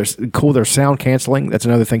really good. They're cool. They're sound canceling. That's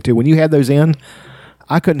another thing too. When you had those in,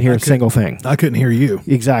 I couldn't hear a single thing. I couldn't hear you.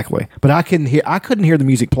 Exactly, but I couldn't hear the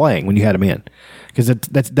music playing when you had them in, because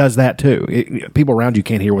that does that too. People around you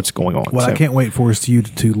can't hear what's going on. What I So can't wait for is you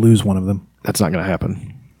to lose one of them. That's not going to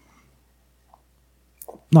happen.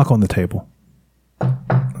 Knock on the table.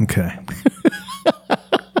 Okay.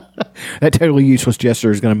 That totally useless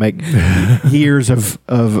gesture is going to make years of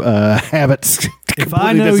habits. If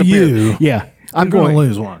I completely know disappear. you, yeah, I'm going to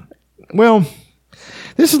lose one. Well,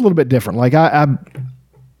 this is a little bit different. Like I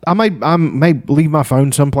may leave my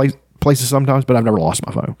phone places sometimes, but I've never lost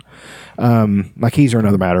my phone. My keys are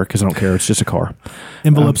another matter because I don't care. It's just a car.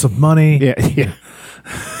 Envelopes of money. Yeah.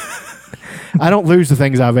 I don't lose the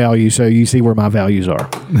things I value, so you see where my values are.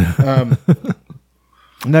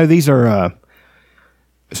 No, these are.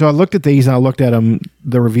 So I looked at these and I looked at them,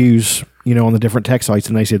 the reviews, on the different tech sites,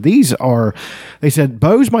 and they said they said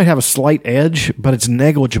Bose might have a slight edge, but it's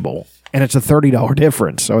negligible, and it's a $30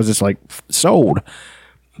 difference. So I was just like, sold.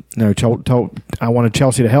 No, I wanted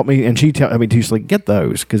Chelsea to help me, and she's like, get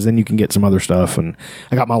those, because then you can get some other stuff. And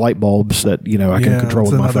I got my light bulbs that I can control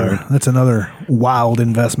with my phone. That's another wild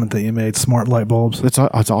investment that you made. Smart light bulbs. It's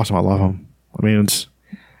awesome. I love them. I mean,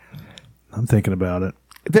 I'm thinking about it.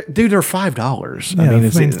 dude, they're $5. Yeah, I mean,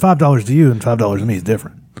 it's $5 to you and $5 to me is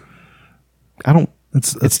different. I don't.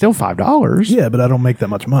 It's It's still $5. yeah, but I don't make that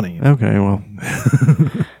much money. Okay. Well,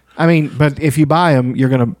 I mean, but if you buy them, you're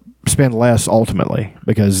going to spend less ultimately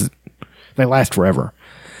because they last forever.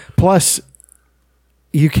 Plus,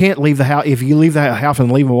 you can't leave the house. If you leave the house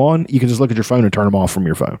and leave them on, you can just look at your phone and turn them off from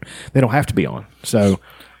your phone. They don't have to be on. So,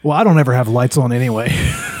 Well, I don't ever have lights on anyway.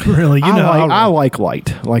 Really, I like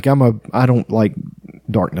light. Like I don't like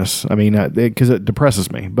darkness. I mean, because it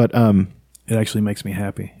depresses me. But it actually makes me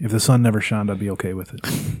happy. If the sun never shined, I'd be okay with it.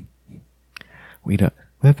 we don't.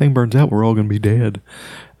 That thing burns out, we're all going to be dead.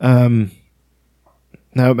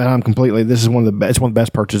 No, but I'm completely. This is one of the best. It's one of the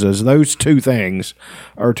best purchases. Those two things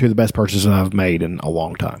are two of the best purchases I've made in a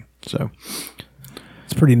long time. So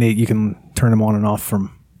It's pretty neat. You can turn them on and off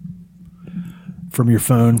from your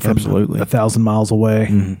phone from Absolutely. 1,000 miles away.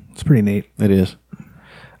 It's pretty neat. it is.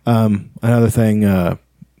 Another thing, the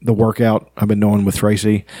workout I've been doing with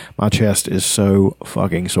Tracy, my chest is so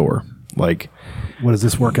fucking sore. Like, What does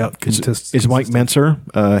this workout consist? it's Mike Menser,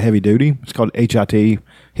 heavy duty. It's called HIT,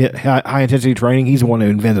 high intensity training. He's the one who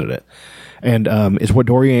invented it, and it's what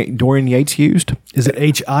Dorian Yates used. Is it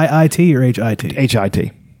HIIT or HIT?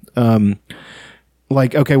 HIT.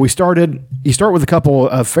 like, okay, you start with a couple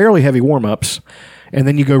of fairly heavy warm-ups, and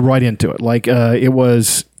then you go right into it. Like,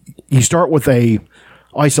 you start with a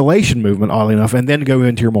isolation movement, oddly enough, and then go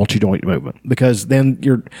into your multi-joint movement, because then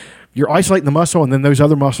you're isolating the muscle, and then those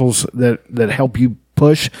other muscles that help you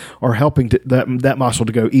push are helping that muscle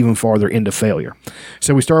to go even farther into failure.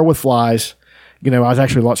 So we started with flies. I was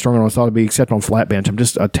actually a lot stronger than I thought I'd be, except on flat bench. I'm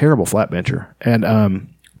just a terrible flat bencher. And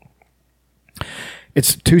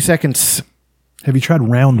it's 2 seconds. Have you tried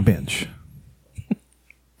round bench?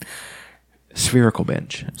 Spherical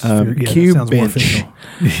bench. Yeah, that Cube sounds more bench.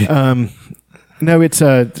 official. No, it's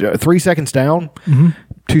 3 seconds down,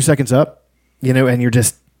 2 seconds up, and you're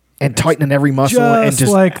just tightening every muscle.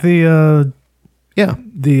 Just like the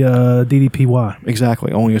DDPY.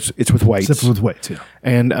 Exactly. Only it's with weights. Except with weights, yeah.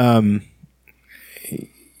 And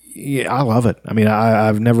yeah, I love it. I mean, I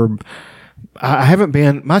haven't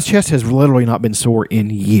been, my chest has literally not been sore in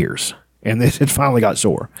years, and it finally got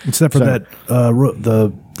sore. Except for that,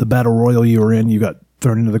 the battle royal you were in, you got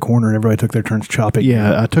thrown into the corner and everybody took their turns chopping.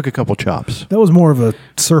 Yeah, I took a couple chops. That was more of a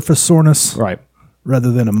surface soreness, Right.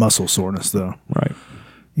 rather than a muscle soreness, though. Right.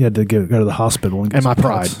 You had to go to the hospital and get And my some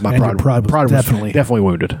pride. shots. My And pride. your pride was definitely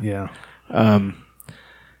wounded. Yeah. You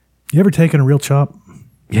ever taken a real chop?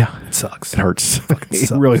 Yeah. It sucks. It hurts. It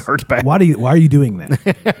sucks. really hurts bad. Why are you doing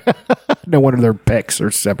that? No wonder their pecs are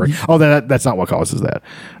separate. Oh, that's not what causes that.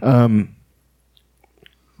 No,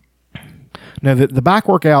 the back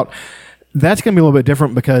workout, that's going to be a little bit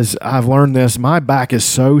different, because I've learned this. My back is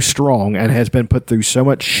so strong and has been put through so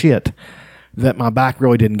much shit that my back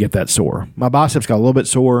really didn't get that sore. My biceps got a little bit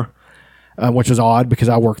sore, which is odd because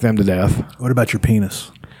I work them to death. What about your penis?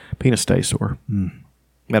 Penis stays sore.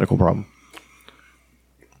 Medical problem.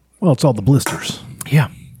 Well, it's all the blisters. Yeah.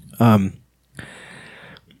 I'm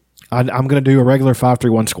going to do a regular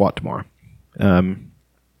 5-3-1 squat tomorrow,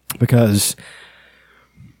 because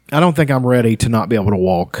I don't think I'm ready to not be able to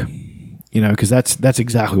walk, because that's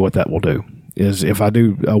exactly what that will do. Is if I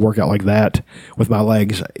do a workout like that with my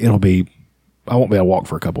legs, I won't be able to walk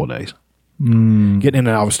for a couple of days. Getting in and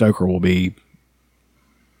out of a Stoker will be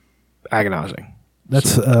agonizing.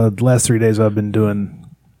 That's the last 3 days I've been doing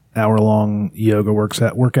hour-long yoga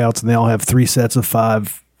workouts, and they all have 3 sets of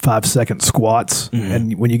 5-second squats.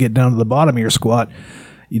 And when you get down to the bottom of your squat,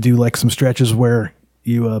 you do like some stretches where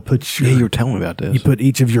you put your, You were telling me about this. you put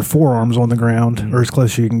each of your forearms on the ground, or as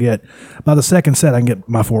close as you can get. By the second set, I can get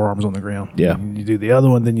my forearms on the ground. Yeah. And you do the other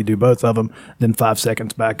one, then you do both of them, then 5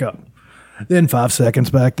 seconds back up, then 5 seconds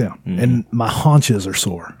back down. And my haunches are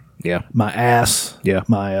sore. Yeah. My ass, Yeah.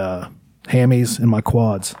 my hammies, and my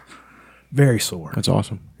quads. Very sore. That's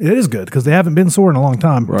awesome. It is good because they haven't been sore in a long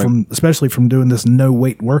time, Right. especially from doing this no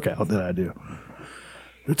weight workout that I do.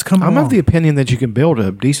 It's coming I'm along. of the opinion that you can build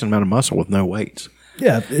a decent amount of muscle with no weights.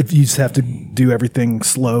 Yeah, if you just have to do everything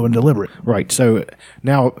slow and deliberate. Right. So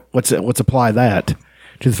now let's apply that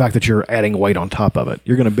to the fact that you're adding weight on top of it.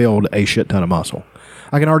 You're going to build a shit ton of muscle.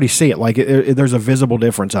 I can already see it. Like there's a visible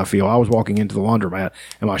difference. I feel I was walking into the laundromat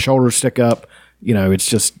and my shoulders stick up.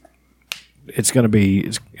 It's going to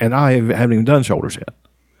be, and I haven't even done shoulders yet.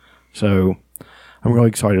 So I'm really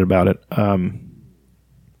excited about it.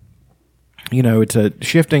 It's a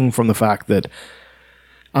shifting from the fact that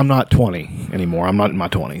I'm not 20 anymore. I'm not in my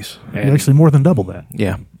 20s. And You're actually more than double that.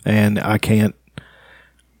 yeah, and I can't.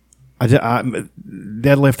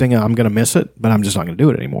 Deadlifting, I'm going to miss it, but I'm just not going to do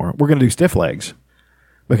it anymore. We're going to do stiff legs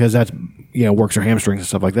because that's works our hamstrings and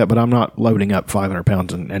stuff like that. But I'm not loading up 500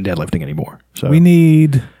 pounds and deadlifting anymore. So We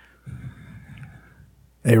need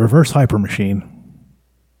a reverse hyper machine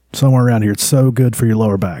somewhere around here. It's so good for your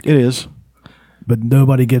lower back, it is. but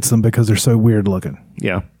nobody gets them because they're so weird looking.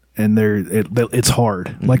 Yeah, And it's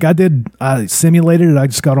hard. Like I simulated it. I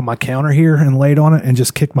just got on my counter here and laid on it and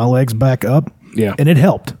just kicked my legs back up. Yeah. And it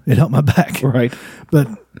helped. It helped my back. Right. But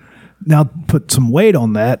now put some weight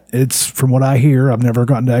on that. It's, from what I hear, I've never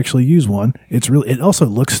gotten to actually use one. It also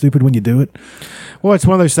looks stupid when you do it. Well, it's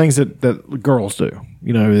one of those things that girls do.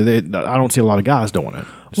 I don't see a lot of guys doing it.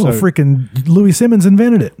 Well, So freaking Louis Simmons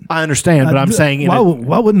invented it. I understand, but I'm saying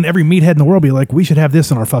why wouldn't every meathead in the world be like, we should have this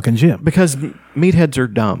in our fucking gym? because meatheads are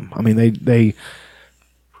dumb. I mean, they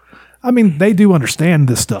they do understand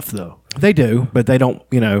this stuff though. They do, but they don't,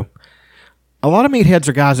 a lot of meatheads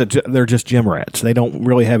are guys that they're just gym rats. They don't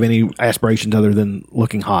really have any aspirations other than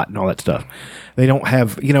looking hot and all that stuff. They don't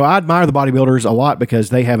have, I admire the bodybuilders a lot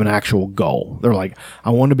because they have an actual goal. They're like,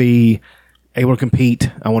 I want to be able to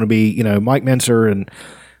compete. I want to be, Mike Menser and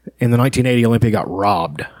in the 1980 Olympia got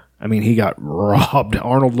robbed. I mean, he got robbed.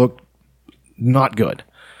 Arnold looked not good.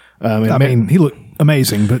 He looked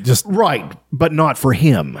amazing, but just Right, but not for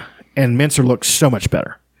him. And Menser looked so much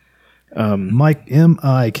better. Mike Mikemin.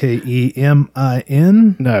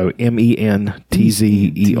 No, Mentzer.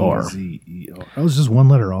 I was just one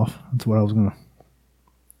letter off. That's what I was gonna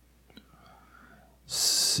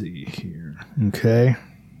see here. Okay.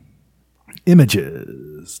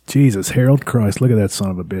 Images. Jesus, Harold Christ! Look at that son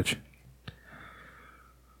of a bitch.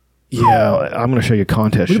 Yeah, I'm going to show you a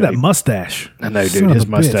contest. Look at that shape. mustache. I know, Son dude. of His a bitch.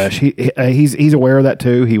 mustache. He's aware of that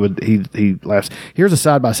too. He laughs. Here's a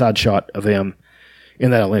side by side shot of them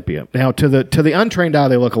in that Olympia. Now, to the untrained eye,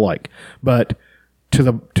 they look alike, but to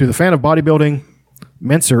the fan of bodybuilding,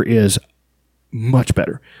 Mentzer is much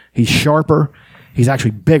better. He's sharper. He's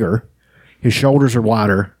actually bigger. His shoulders are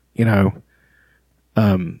wider. You know,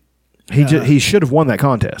 he should have won that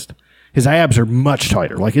contest. His abs are much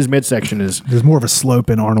tighter. Like his midsection is. There's more of a slope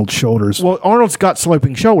in Arnold's shoulders. Well, Arnold's got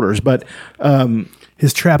sloping shoulders, but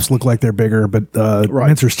His traps look like they're bigger, but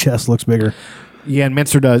Mentzer's chest looks bigger. yeah, and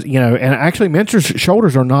Mentzer does. You know, and actually Mentzer's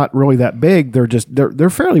shoulders are not really that big. They're just they're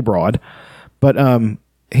fairly broad, but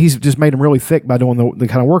he's just made them really thick by doing the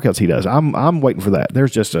kind of workouts he does. I'm waiting for that.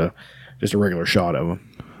 There's just a regular shot of him.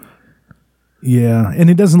 Yeah, and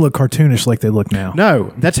it doesn't look cartoonish like they look now.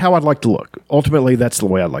 No, that's how I'd like to look. Ultimately, that's the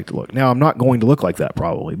way I'd like to look. Now, I'm not going to look like that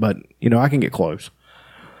probably, but you know, I can get close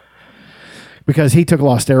because he took a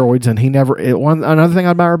lot of steroids, and he never. Another thing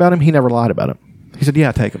I admire about him, he never lied about it. He said,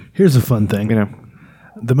 "Yeah, take them." Here's a fun thing. You know,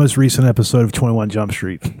 The most recent episode of 21 Jump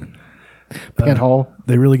Street. Penn Hall.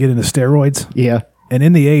 They really get into steroids. Yeah, And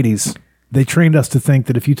in the 80s, they trained us to think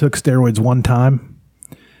that if you took steroids one time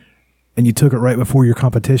and you took it right before your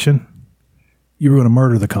competition, you were going to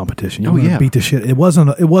murder the competition. You were going to beat the shit. It wasn't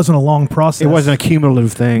a long process. it wasn't a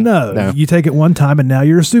cumulative thing. No, you take it one time and now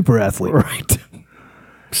you're a super athlete. right.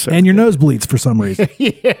 So, And your nose bleeds for some reason.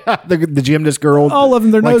 the gymnast girl. All of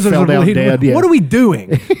them, their like, noses fell are down bleeding. dead. Yeah. What are we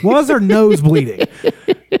doing? Why is their nose bleeding?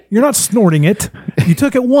 You're not snorting it. You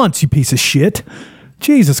took it once, you piece of shit.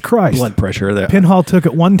 Jesus Christ. Blood pressure there. Pinhall took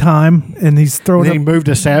it one time and he's throwing And then he up.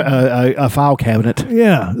 moved a file cabinet.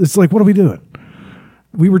 Yeah, it's like, what are we doing?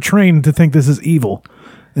 We were trained to think this is evil.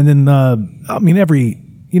 And then, I mean,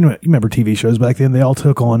 you remember TV shows back then, they all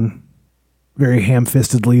took on very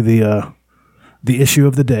ham-fistedly the issue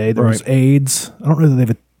of the day. There was Right. AIDS. I don't know that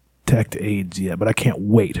they've attacked AIDS yet, but I can't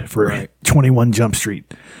wait for 21 Jump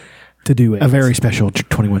Street to do AIDS. A very special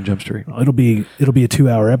 21 Jump Street. It'll be a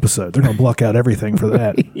 2-hour episode. They're going to block out everything for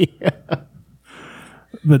that.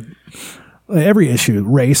 But every issue,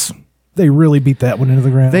 race, they really beat that one into the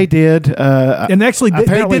ground. They did. and actually, they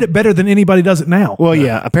apparently- did it better than anybody does it now. Well,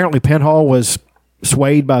 yeah. Apparently, Penn Hall was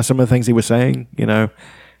swayed by some of the things he was saying, you know,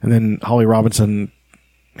 and then Holly Robinson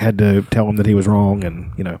had to tell him that he was wrong, and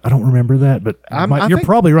you know, I don't remember that, but I you're think-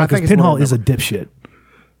 probably right I think because it's what I Pinhall is a dipshit.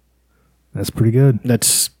 That's pretty good.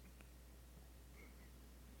 that's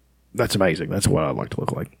amazing. That's what I'd like to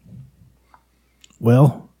look like.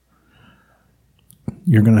 Well,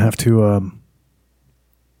 you're going to have to.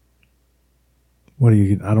 What do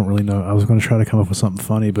you? I don't really know. I was going to try to come up with something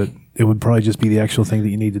funny, but it would probably just be the actual thing that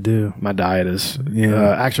you need to do. My diet is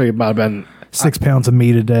Yeah. actually it might have been 6 pounds of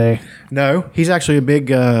meat a day. no. He's actually a big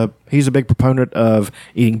proponent of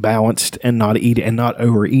eating balanced and not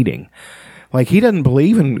overeating. Like he doesn't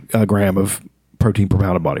believe in a gram of protein per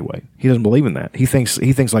pound of body weight. He doesn't believe in that. He thinks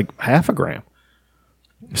like half a gram.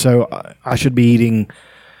 So I should be eating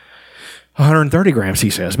 130 grams,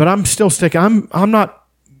 he says. But I'm still sticking.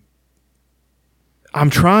 I'm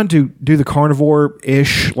trying to do the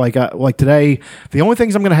carnivore-ish. Like today, the only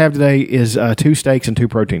things I'm going to have today is 2 steaks and 2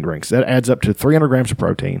 protein drinks. That adds up to 300 grams of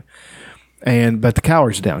protein. But the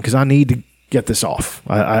calories are down because I need to get this off.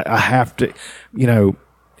 I have to, you know,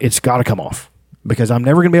 it's got to come off because I'm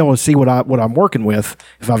never going to be able to see what I'm working with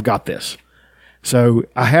if I've got this. So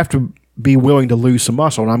I have to be willing to lose some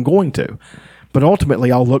muscle, and I'm going to. But ultimately,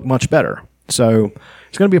 I'll look much better. So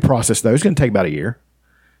it's going to be a process, though. It's going to take about a year.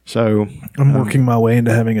 So I'm working my way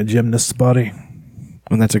into having a gymnast's body.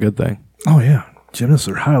 and that's a good thing. Oh yeah, gymnasts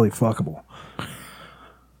are highly fuckable.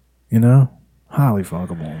 You know, highly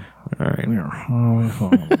fuckable. All right. We are highly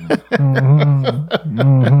fuckable.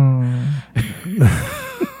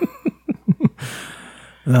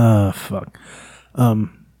 Fuck.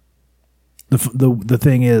 The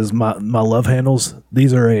thing is, my love handles.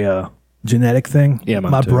 These are a genetic thing. Yeah,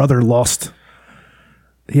 mine my too. brother lost.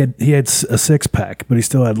 He had a 6-pack, but he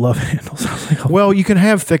still had love handles. I was like, oh, Well, you can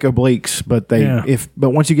have thick obliques, but Yeah.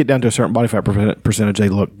 but once you get down to a certain body fat percentage, they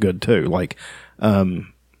look good too. Like,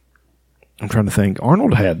 I'm trying to think.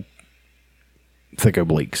 Arnold had thick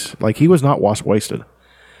obliques. Like he was not wasted.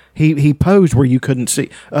 He posed where you couldn't see.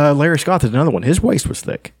 Larry Scott is another one. His waist was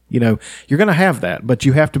thick. You know, you're going to have that, but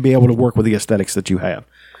you have to be able to work with the aesthetics that you have.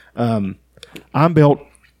 I'm built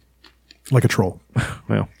Like a troll.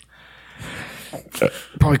 Well,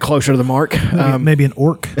 probably closer to the mark. Maybe an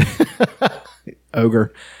orc.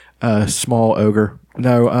 Ogre, small ogre.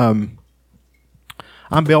 No,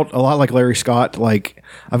 I'm built a lot like Larry Scott. Like,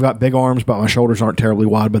 I've got big arms, but my shoulders aren't terribly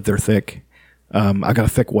wide, but they're thick. I got a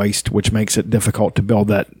thick waist, which makes it difficult to build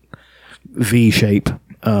that V shape.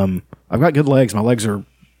 I've got good legs. My legs are,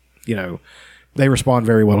 they respond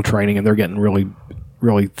very well to training, and they're getting really,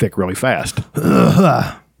 really thick really fast.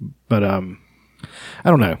 But I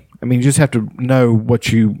don't know. I mean, you just have to know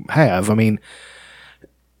what you have. I mean,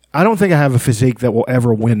 I don't think I have a physique that will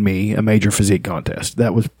ever win me a major physique contest.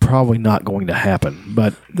 That was probably not going to happen.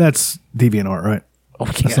 But That's DeviantArt, right? oh,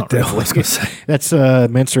 That's not real. I was gonna say. That's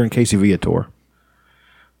Menser and Casey Viator.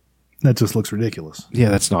 That just looks ridiculous. Yeah,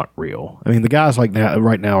 that's not real. I mean, the guys like now,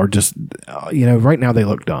 right now, are just, right now they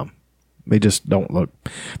look dumb. They just don't look.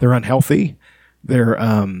 They're unhealthy. They're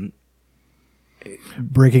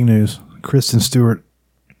Breaking news: Kristen Stewart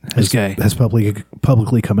is gay. has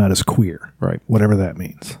publicly come out as queer. Right. Whatever that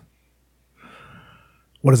means.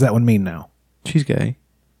 What does that one mean now? She's gay.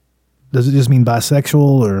 Does it just mean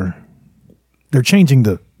bisexual, or they're changing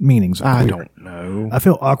the meanings of I queer? don't know. I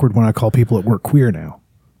feel awkward when I call people at work queer now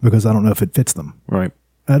because I don't know if it fits them. Right.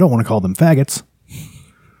 I don't want to call them faggots.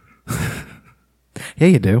 Yeah,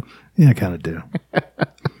 you do. Yeah, I kind of do.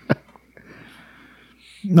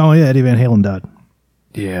 No, yeah, Eddie Van Halen died.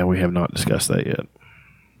 Yeah, we have not discussed that yet.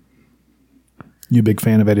 You a big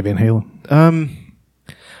fan of Eddie Van Halen?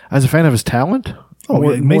 As a fan of his talent, Oh,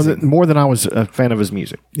 yeah, amazing. more than I was a fan of his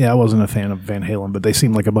music. Yeah, I wasn't a fan of Van Halen, but they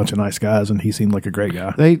seemed like a bunch of nice guys, and he seemed like a great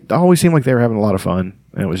guy. They always seemed like they were having a lot of fun,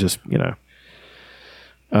 and it was just,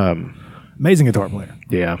 Amazing guitar player.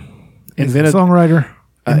 yeah. Invented songwriter.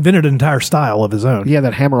 Invented an entire style of his own. Yeah,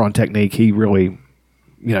 that hammer-on technique, he really,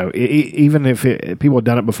 even if people had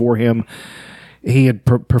done it before him, he had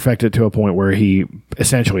perfected it to a point where he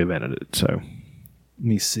essentially invented it. So, Let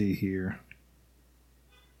me see here.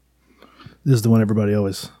 This is the one everybody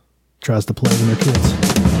always tries to play when they're kids.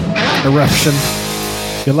 Eruption.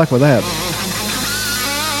 Good luck with that.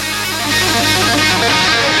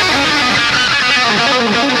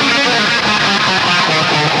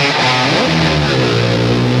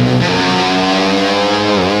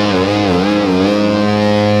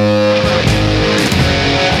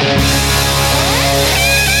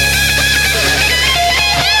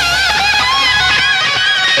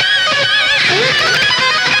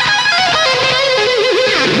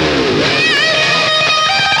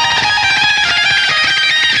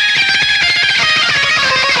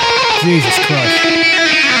 Jesus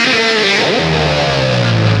Christ.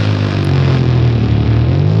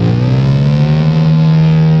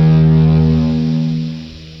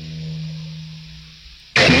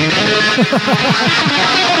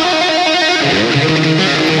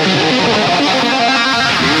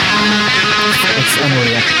 It's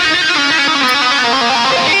unreal.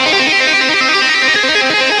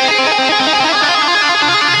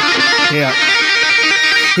 Yeah.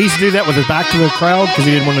 He used to do that with his back to the crowd because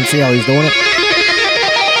he didn't want to see how he was doing it.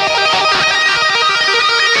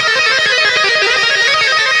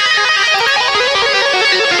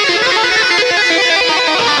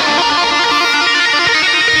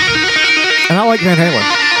 And I like Van Halen.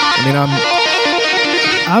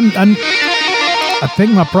 I mean, I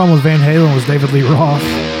think my problem with Van Halen was David Lee Roth.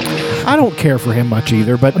 I don't care for him much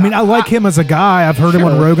either, but I mean, I like him as a guy. I've heard him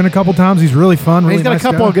on Sure. Rogan a couple times. He's really fun. Really he's got nice a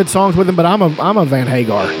couple guy. of good songs with him, but I'm a Van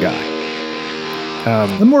Hagar guy.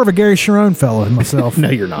 I'm more of a Gary Sharon fella myself. No,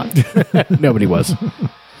 you're not. Nobody was.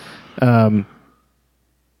 Let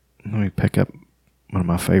me pick up one of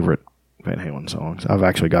my favorite Van Halen songs. I've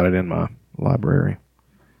actually got it in my library.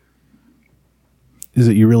 Is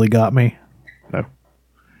it You Really Got Me? No.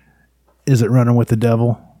 Is it Running with the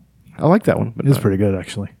Devil? I like that one. But It's no. pretty good,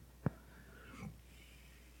 actually.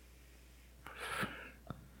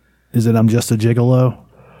 Is it I'm Just a Gigolo?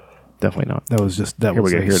 Definitely not. That was Here a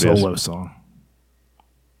we go. Here it is. solo song.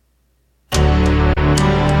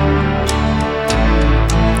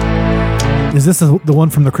 Is this the one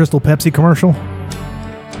from the Crystal Pepsi commercial?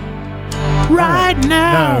 Right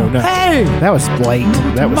now. No. Hey. That was blatant.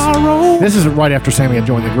 That was. Tomorrow. This is right after Sammy had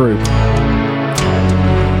joined the group.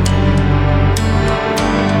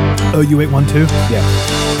 OU812?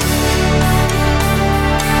 Yeah.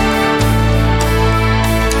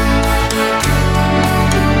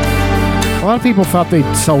 A lot of people thought they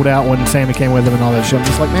sold out when Sammy came with them and all that shit. I'm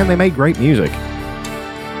just like, man, they made great music.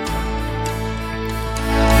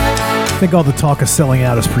 I think all the talk of selling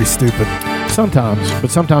out is pretty stupid. Sometimes, but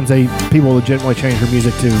sometimes people legitimately change their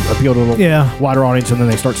music to appeal to a Yeah. wider audience, and then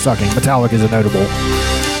they start sucking. Metallica is a notable.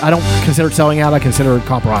 I don't consider it selling out. I consider it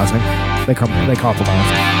compromising. They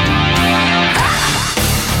compromised.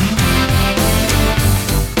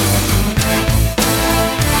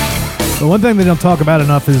 The one thing they don't talk about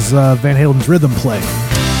enough is Van Halen's rhythm play.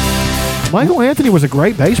 Michael Anthony was a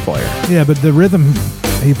great bass player. Yeah, but the rhythm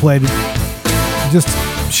he played just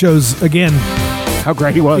shows, again, How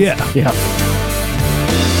great he was. Yeah. Yeah.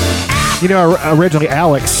 You know, originally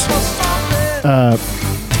Alex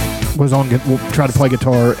was on tried to play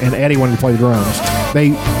guitar, and Eddie wanted to play the drums.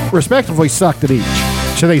 They respectively sucked at each,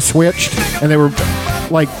 so they switched, and they were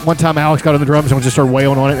like, one time Alex got on the drums and just started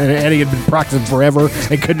wailing on it, and Eddie had been practicing forever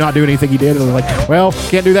and could not do anything he did. And they were like, well,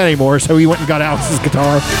 can't do that anymore. So he went and got Alex's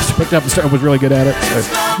guitar, just picked up and was really good at it.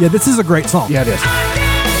 So, yeah, this is a great song. yeah, it is.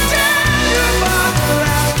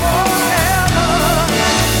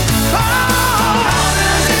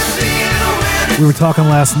 We were talking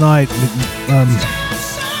last night.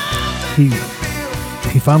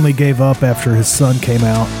 He finally gave up after his son came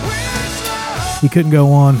out. He couldn't go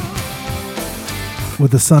on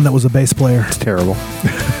with a son that was a bass player. It's terrible.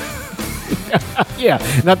 Yeah,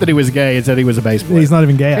 not that he was gay, it's that he was a bass player. He's not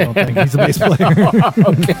even gay, I don't think. He's a bass player.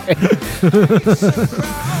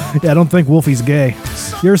 Yeah, I don't think Wolfie's gay.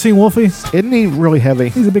 You ever seen Wolfie? Isn't he really heavy?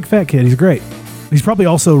 He's a big fat kid. He's great. He's probably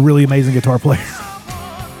also a really amazing guitar player.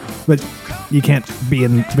 But you can't be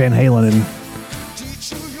in Van Halen and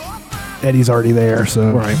Eddie's already there,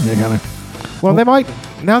 so Right. you kind of. Well, they might,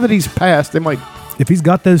 now that he's passed, they might. If he's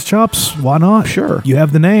got those chops, why not? Sure. You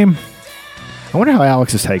have the name. I wonder how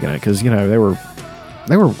Alex is taking it, because, you know, they were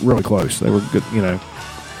really close. They were good, you know.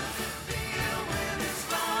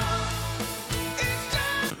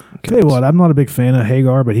 Tell you what, I'm not a big fan of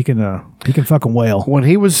Hagar, but he can fucking wail. When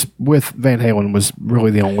he was with Van Halen was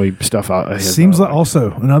really the only stuff I Seems like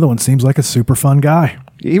also another one seems like a super fun guy.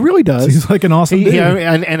 he really does. He's like an awesome dude. You know,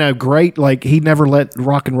 and a great, like, he never let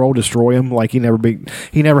rock and roll destroy him. Like, he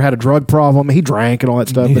never had a drug problem. He drank and all that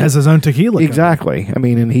stuff. He but- has his own tequila. Exactly. I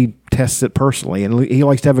mean, and he tests it personally, and he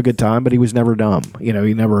likes to have a good time, but he was never dumb. You know,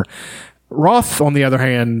 he never. Roth, on the other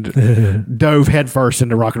hand, dove headfirst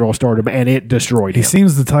into rock and roll stardom, and it destroyed He him.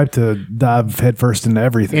 seems the type to dive headfirst into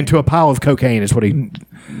everything. Into a pile of cocaine is what he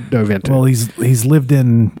dove into. Well, he's lived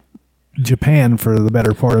in Japan for the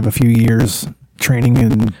better part of a few years, training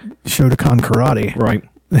in Shotokan karate, right.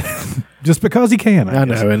 just because he can. I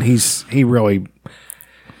guess. know, and he really.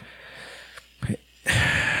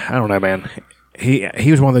 I don't know, man. He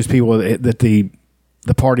was one of those people that the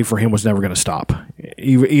party for him was never going to stop.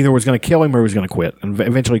 He either was going to kill him or he was going to quit, and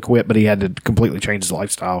eventually quit. But he had to completely change his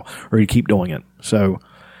lifestyle, or he'd keep doing it. So,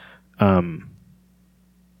 yeah,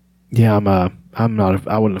 I'm not.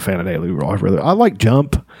 I wasn't a fan of David Lee Roth. Really, I like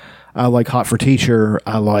Jump. I like Hot for Teacher.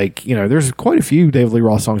 I like, you know, there's quite a few David Lee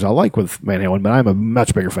Roth songs I like with Van Halen, but I'm a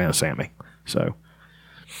much bigger fan of Sammy. So,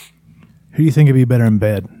 Who do you think would be better in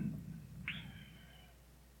bed?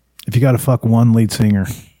 If you got to fuck one lead singer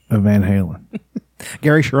of Van Halen,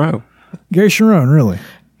 Gary Cherone. Gary Cherone, really?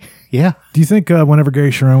 Yeah, Do you think whenever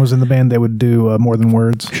Gary Cherone was in the band, they would do More Than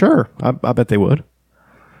Words? sure. I bet they would.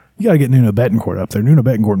 You got to get Nuno Bettencourt up there. Nuno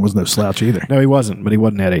Bettencourt was no slouch either. No, he wasn't, but he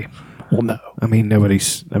wasn't Eddie. Well, no. I mean,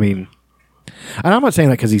 and I'm not saying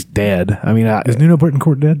that because he's dead. I mean, Is Nuno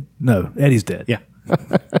Bettencourt dead? No, Eddie's dead. yeah.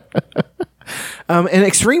 And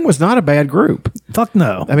Extreme was not a bad group. Fuck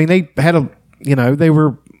no. I mean, they had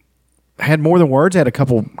had More Than Words, had a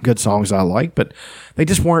couple good songs I liked, but they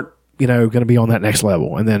just weren't, going to be on that next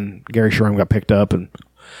level. And then Gary Cherone got picked up, and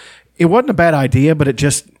it wasn't a bad idea, but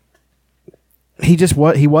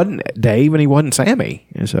he wasn't Dave and he wasn't Sammy.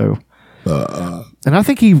 And so, and I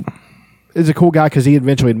think he is a cool guy because he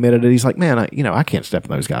eventually admitted it. He's like, man, I can't step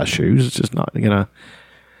in those guys' shoes. It's just not,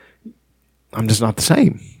 I'm just not the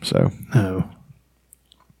same. So, No.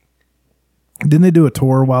 Didn't they do a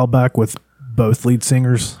tour a while back with both lead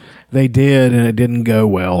singers? they did, and it didn't go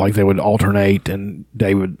well. Like, they would alternate, and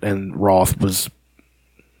David and Roth was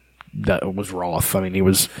Roth. I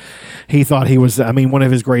mean, he thought he was, I mean, one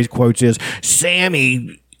of his great quotes is,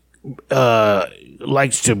 Sammy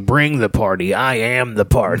likes to bring the party. I am the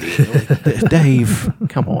party. Dave,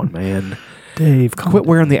 come on, man. Dave, Quit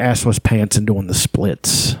wearing the assless pants and doing the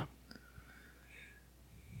splits.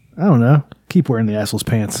 I don't know. Keep wearing the assless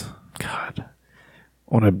pants. God.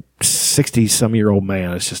 On a 60-some-year-old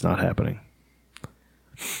man, it's just not happening.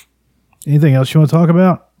 Anything else you want to talk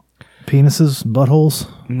about? Penises,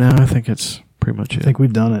 buttholes? No, I think it's pretty much I it. think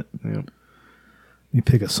we've done it. Yeah. You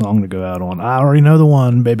pick a song to go out on. I already know the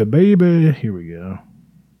one, baby, baby. Here we go.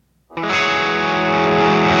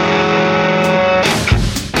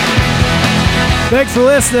 Thanks for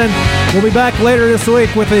listening. We'll be back later this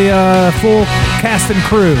week with the full cast and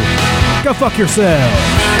crew. Go fuck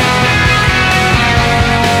yourself.